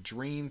weird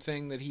dream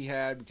thing that he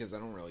had because I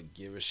don't really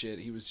give a shit.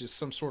 He was just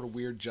some sort of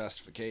weird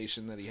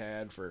justification that he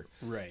had for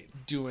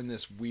doing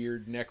this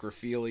weird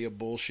necrophilia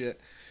bullshit.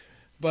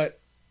 But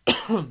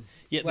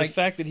yeah, like, the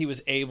fact that he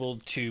was able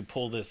to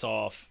pull this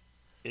off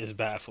is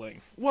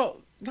baffling.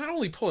 Well, not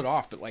only pull it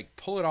off, but like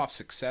pull it off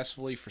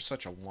successfully for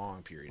such a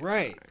long period of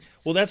time.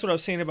 Well, that's what I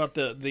was saying about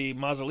the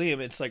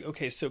mausoleum. It's like,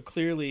 okay, so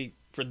clearly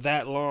for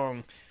that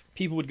long,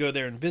 people would go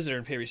there and visit her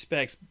and pay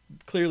respects.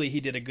 Clearly, he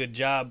did a good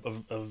job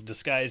of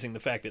disguising the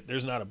fact that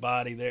there's not a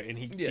body there, and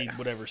he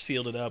whatever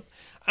sealed it up.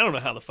 I don't know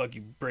how the fuck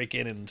you break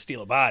in and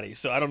steal a body,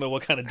 so I don't know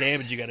what kind of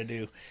damage you got to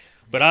do.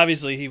 But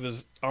obviously he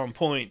was on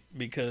point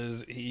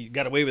because he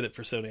got away with it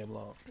for so damn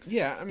long.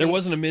 Yeah, I mean, there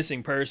wasn't a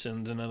missing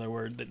persons, in other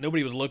words, that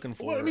nobody was looking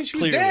for. Well, I mean, she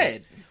clearly. was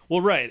dead. Well,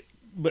 right.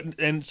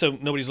 And so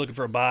nobody's looking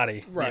for a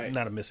body. Right.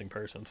 Not a missing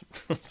person.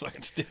 It's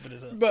fucking stupid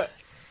as hell. But,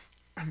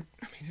 I mean,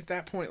 at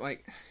that point,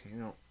 like, you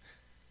know...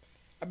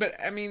 But,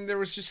 I mean, there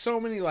was just so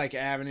many, like,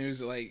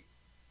 avenues, like...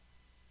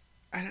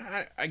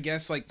 I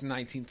guess, like,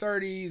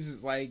 1930s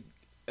is, like,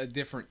 a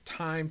different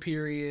time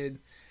period.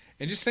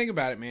 And just think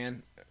about it,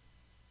 man.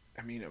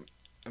 I mean,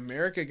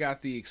 America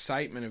got the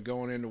excitement of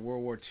going into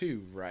World War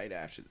II right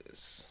after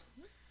this.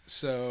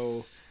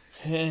 So,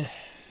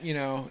 you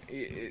know,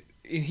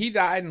 he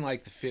died in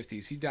like the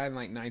 50s. He died in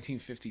like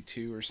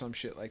 1952 or some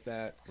shit like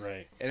that.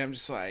 Right. And I'm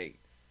just like,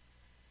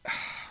 oh,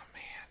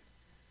 man.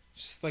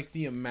 Just like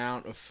the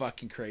amount of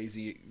fucking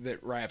crazy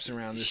that wraps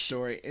around this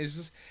story. It's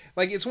just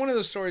like, it's one of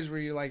those stories where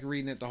you're like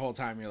reading it the whole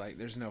time. You're like,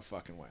 there's no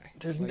fucking way.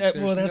 There's like,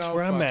 well, that's no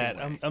where I'm at.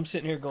 way. I'm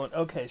sitting here going,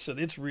 okay, so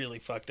it's really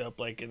fucked up.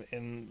 Like,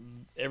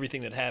 and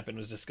everything that happened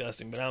was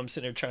disgusting. But I'm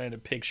sitting here trying to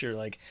picture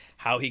like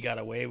how he got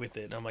away with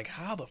it. And I'm like,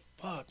 how the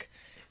fuck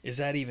is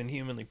that even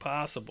humanly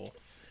possible?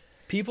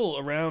 People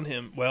around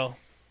him, well,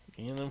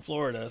 in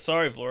Florida.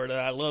 Sorry, Florida.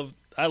 I love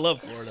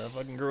Florida. I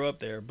fucking grew up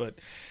there, but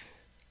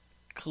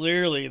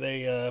clearly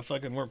they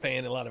fucking weren't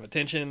paying a lot of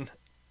attention.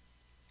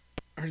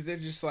 Or they're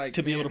just like...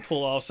 To be able to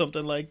pull off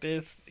something like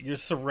this, you're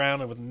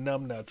surrounded with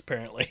numbnuts,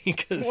 apparently.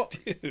 Because,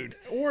 dude...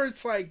 Or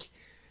it's like,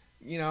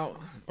 you know...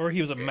 Or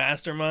he was a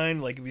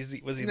mastermind? Like, was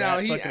he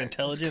that fucking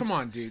intelligent? Come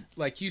on, dude.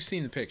 Like, you've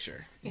seen the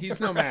picture. He's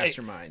no Right.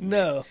 mastermind.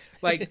 No.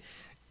 Like...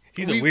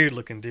 He's a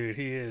weird-looking dude.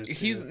 He is.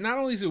 He's not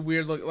only is a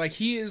weird look... Like,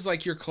 he is,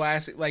 like, your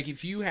classic... Like,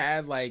 if you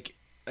had, like,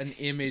 an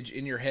image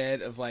in your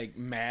head of, like,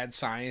 mad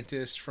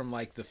scientists from,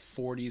 like, the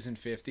 40s and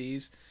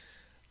 50s,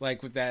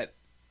 like, with that...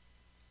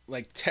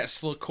 like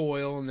Tesla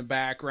coil in the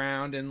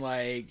background and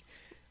like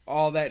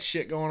all that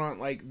shit going on,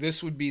 like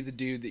this would be the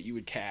dude that you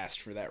would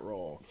cast for that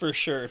role. For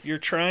sure. If you're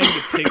trying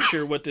to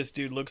picture what this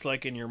dude looks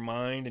like in your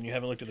mind and you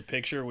haven't looked at the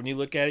picture, when you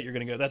look at it, you're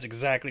going to go, that's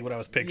exactly what I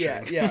was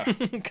picturing. Yeah.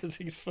 Because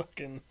he's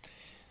fucking...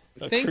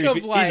 He's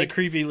a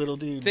creepy little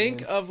dude.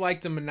 Think of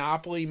like the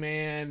Monopoly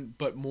Man,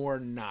 but more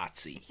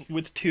Nazi.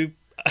 With two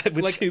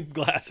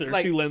glasses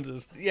or two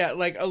lenses. Yeah,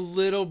 like a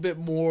little bit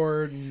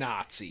more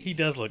Nazi. He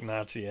does look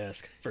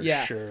Nazi-esque, for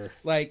sure.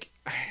 Like...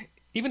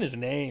 Even his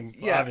name,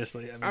 yeah,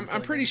 obviously. I mean,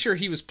 I'm pretty sure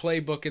he was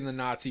playbooking the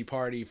Nazi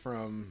Party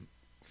from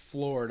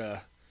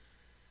Florida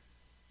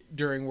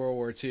during World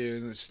War II,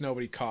 and just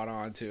nobody caught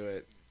on to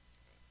it.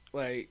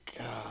 Like,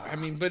 I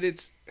mean, but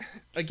it's,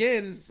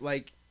 again,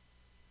 like,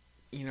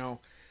 you know,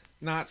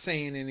 not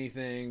saying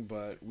anything,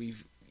 but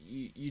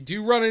you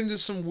do run into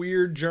some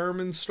weird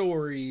German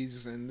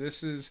stories, and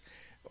this is,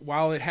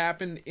 while it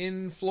happened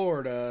in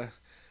Florida,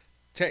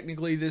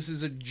 technically this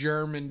is a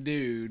German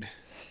dude.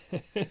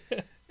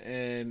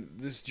 And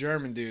this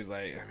German dude,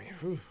 like, I mean,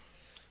 whew,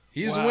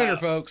 he's a winner,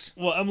 folks.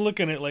 Well, I'm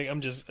looking at, like,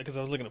 because I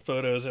was looking at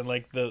photos, and,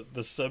 like, the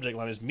subject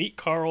line is, meet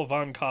Karl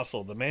von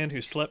Kossel, the man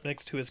who slept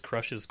next to his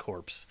crush's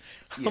corpse.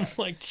 Yeah. I'm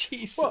like,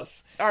 Jesus. Well,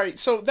 all right,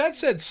 so that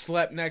said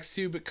slept next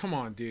to, but come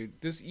on, dude.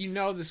 This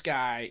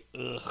guy,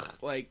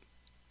 like,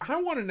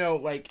 I want to know,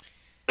 like,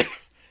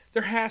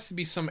 there has to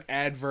be some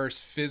adverse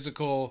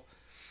physical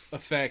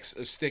effects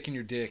of sticking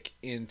your dick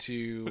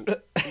into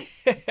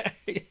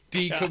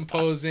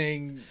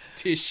decomposing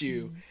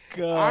tissue.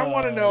 God. I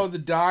want to know the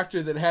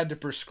doctor that had to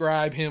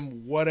prescribe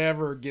him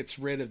whatever gets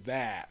rid of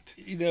that.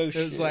 You know, it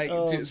was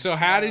like, so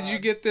how did you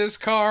get this,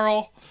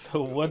 Carl?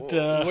 So what?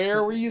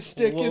 Where were you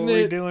sticking it? What were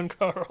you doing,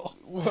 Carl?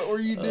 What were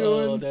you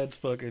doing? Oh, that's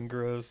fucking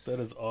gross. That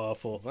is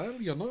awful. Well,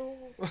 you know.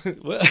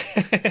 Well,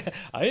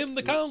 I am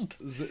the Count.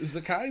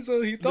 The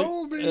Kaiser, he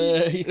told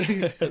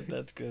me.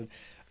 That's good.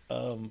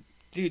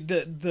 Dude,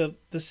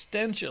 the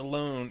stench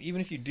alone,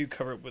 even if you do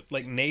cover it with,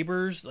 like,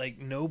 neighbors, like,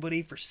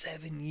 nobody for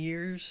 7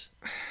 years.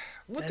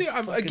 What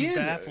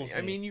again,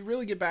 I mean, you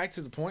really get back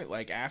to the point,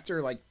 like,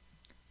 after, like,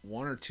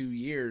 1 or 2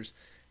 years,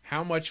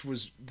 how much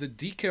was the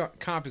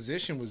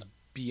decomposition was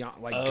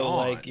beyond, like,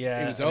 gone. Like,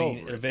 yeah, it was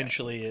over.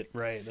 Eventually,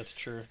 right, that's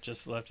true.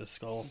 Just left his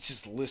skull. It's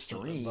just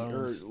Listerine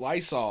or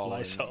Lysol.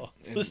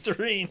 And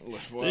Listerine.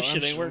 Well, this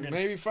shit ain't working.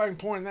 Maybe if I can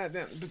point that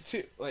down, but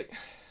too, like...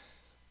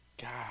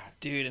 God,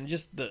 dude, and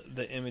just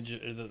the image,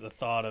 or the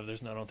thought of, I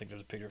don't think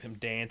there's a picture of him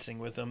dancing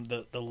with them.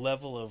 The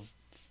level of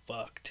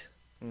fucked.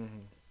 Mm-hmm.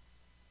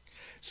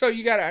 So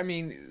you got to, I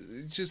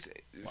mean, just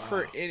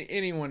for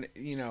anyone,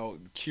 you know,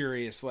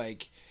 curious,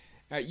 like,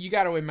 you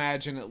got to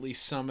imagine at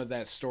least some of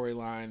that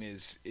storyline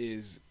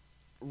is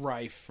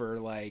rife for,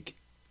 like,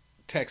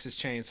 Texas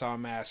Chainsaw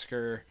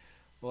Massacre.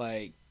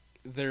 Like,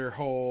 their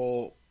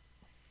whole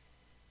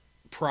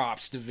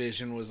props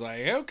division was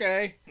like,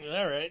 okay,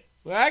 all right.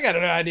 Well, I got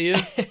an idea.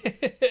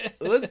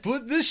 Let's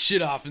put this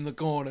shit off in the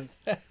corner.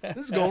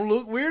 This is going to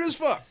look weird as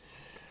fuck.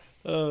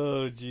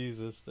 Oh,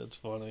 Jesus. That's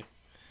funny.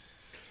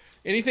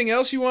 Anything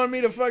else you want me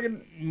to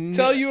fucking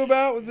tell you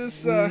about with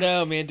this?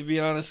 No, man, to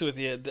be honest with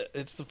you,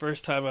 it's the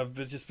first time I've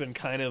just been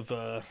kind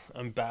of,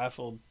 I'm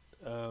baffled.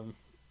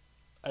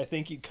 I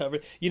think you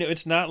covered, you know,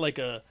 it's not like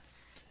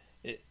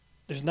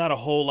there's not a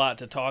whole lot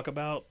to talk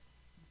about.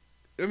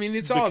 I mean,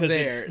 it's all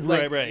there.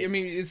 Right. I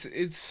mean,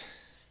 it's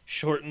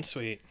short and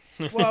sweet.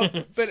 Well,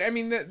 but I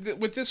mean,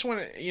 with this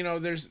one,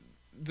 there's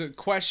the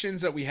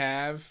questions that we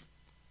have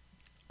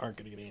aren't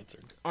going to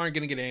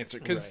get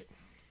answered because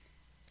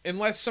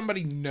unless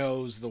somebody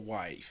knows the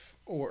wife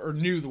or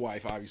knew the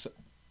wife, obviously,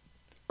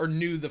 or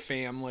knew the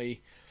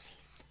family,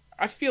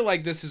 I feel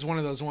like this is one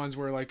of those ones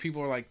where like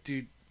people are like,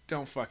 dude,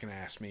 don't fucking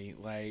ask me.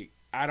 Like,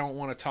 I don't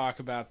want to talk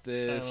about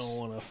this.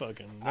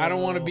 I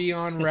don't want to be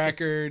on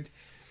record.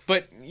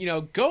 But,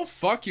 go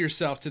fuck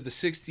yourself to the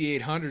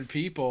 6,800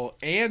 people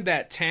and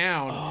that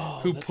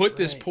town who put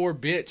this poor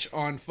bitch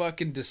on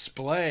fucking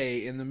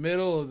display in the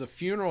middle of the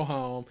funeral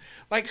home.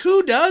 Like,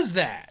 who does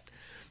that?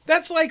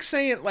 That's like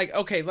saying, like,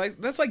 okay,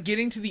 like that's like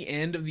getting to the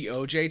end of the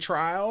OJ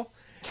trial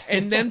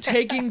and them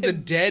taking the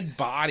dead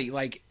body,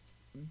 like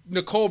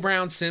Nicole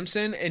Brown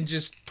Simpson, and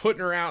just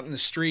putting her out in the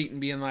street and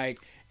being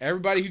like,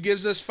 everybody who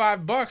gives us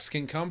 $5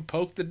 can come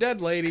poke the dead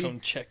lady. Come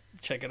check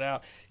it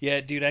out. Yeah,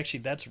 dude,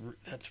 actually, that's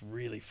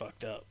really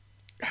fucked up.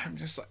 I'm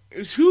just like,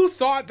 who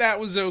thought that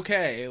was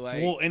okay?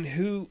 Like, well, and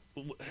who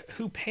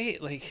paid,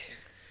 like,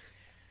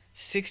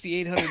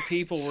 6,800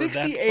 people were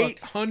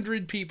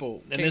 6,800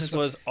 people. And this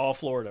was all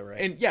Florida, right?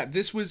 And yeah,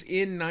 this was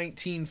in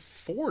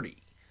 1940.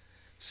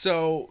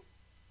 So,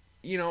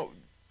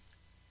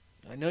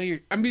 I know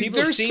people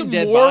there's have seen some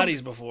dead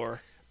bodies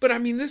before. But I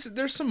mean,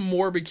 there's some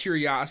morbid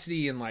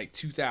curiosity in like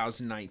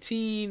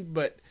 2019,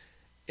 but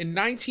in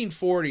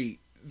 1940,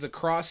 the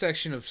cross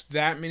section of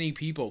that many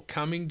people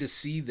coming to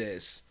see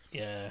this.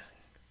 Yeah.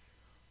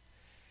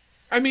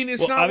 I mean,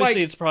 it's not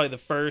obviously like it's probably the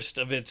first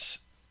of its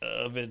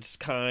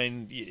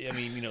kind. I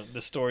mean,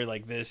 the story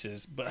like this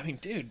is, but I mean,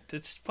 dude,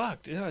 it's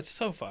fucked. It's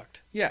so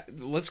fucked. Yeah,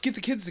 let's get the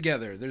kids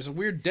together. There's a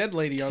weird dead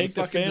lady on the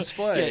fucking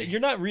display. Yeah,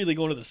 you're not really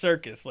going to the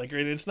circus. Like,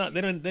 it's not.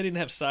 They didn't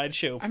have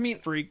sideshow. I mean,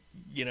 freak.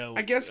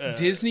 I guess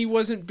Disney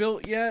wasn't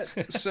built yet,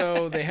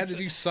 so they had to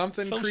do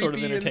something creepy sort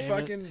of and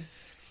fucking.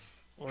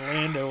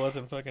 Orlando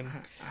wasn't fucking.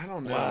 I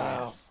don't know.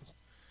 Wow,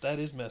 that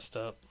is messed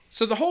up.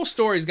 So the whole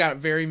story's got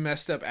very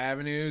messed up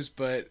avenues,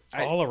 but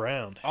all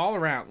around,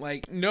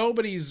 like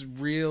nobody's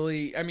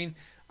really. I mean,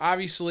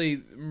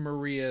 obviously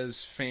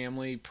Maria's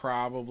family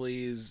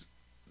probably is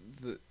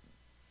the.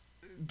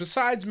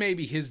 Besides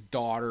maybe his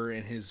daughter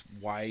and his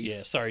wife.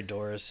 Yeah, sorry,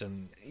 Doris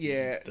and.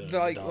 Yeah,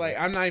 like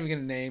I'm not even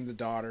gonna name the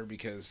daughter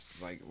because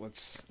like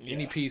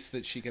any piece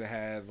that she could have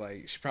had,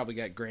 like she probably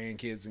got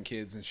grandkids and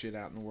kids and shit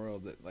out in the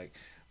world that like.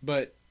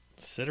 But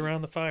sit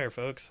around the fire,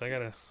 folks. I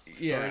got a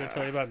story to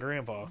tell you about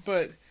Grandpa.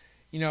 But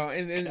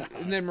and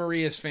then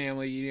Maria's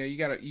family, you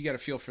gotta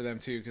feel for them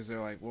too because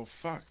they're like, well,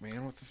 fuck,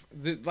 man, what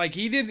like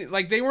he did,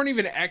 like they weren't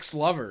even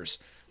ex-lovers.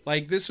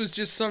 Like this was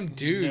just some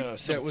dude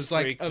that was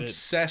like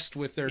obsessed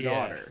with their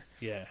daughter.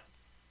 Yeah.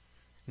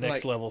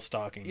 Next level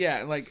stalking.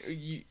 Yeah, like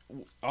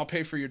I'll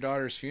pay for your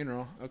daughter's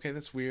funeral. Okay,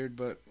 that's weird,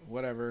 but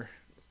whatever.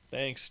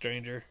 Thanks,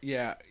 stranger.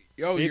 Yeah.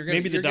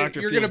 Maybe the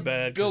doctor feels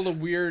bad. Build a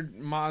weird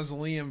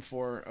mausoleum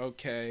for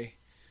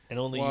and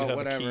only you have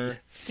whatever.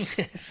 A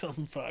key.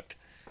 Something fucked.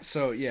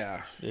 So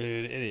yeah,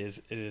 dude,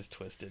 it is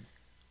twisted.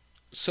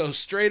 So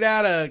straight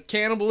out of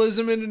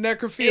cannibalism into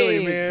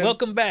necrophilia, man.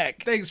 Welcome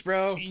back. Thanks,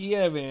 bro.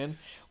 Yeah, man.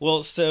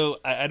 Well, so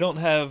I don't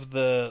have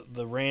the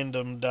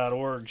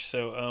random.org,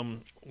 so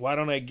why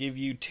don't I give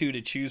you two to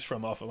choose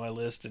from off of my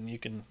list, and you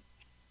can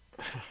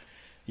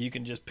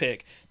just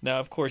pick. Now,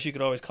 of course, you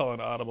could always call an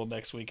audible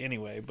next week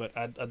anyway, but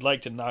I'd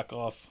like to knock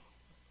off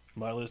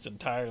my list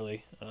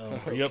entirely.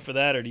 Are you up for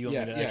that, or do you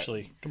want me to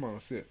actually? Come on,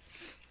 let's see it.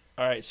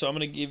 All right, so I'm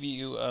going to give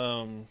you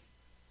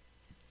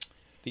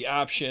the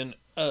option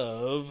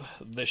of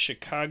the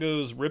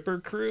Chicago's Ripper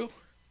Crew,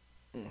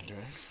 okay,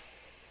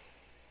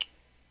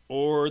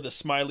 or the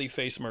Smiley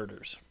Face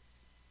Murders.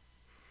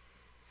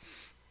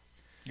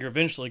 You're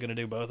eventually going to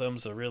do both of them,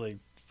 so really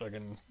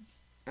fucking.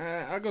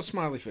 I'll go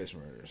Smiley Face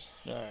Murders.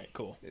 All right,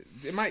 cool.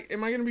 Am I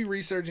going to be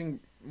researching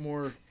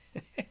more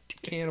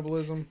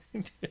cannibalism?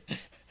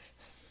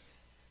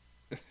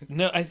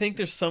 No, I think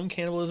there's some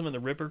cannibalism in the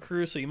Ripper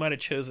Crew, so you might have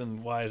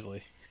chosen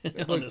wisely.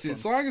 Look,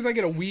 as long as I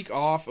get a week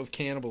off of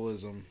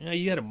cannibalism. Yeah,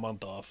 you had a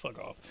month off. Fuck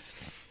off.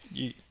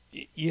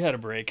 You had a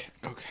break.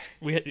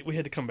 Okay. We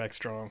had to come back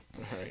strong.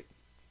 All right.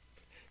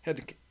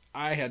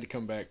 I had to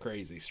come back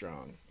crazy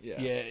strong.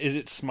 Yeah. Yeah. Is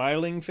it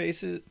smiling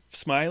face?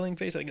 Smiling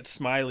face? I think it's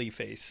Smiley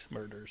Face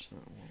Murders. Oh,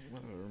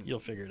 well, you'll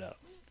figure it out.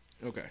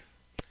 Okay.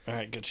 All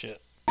right. Good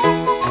shit.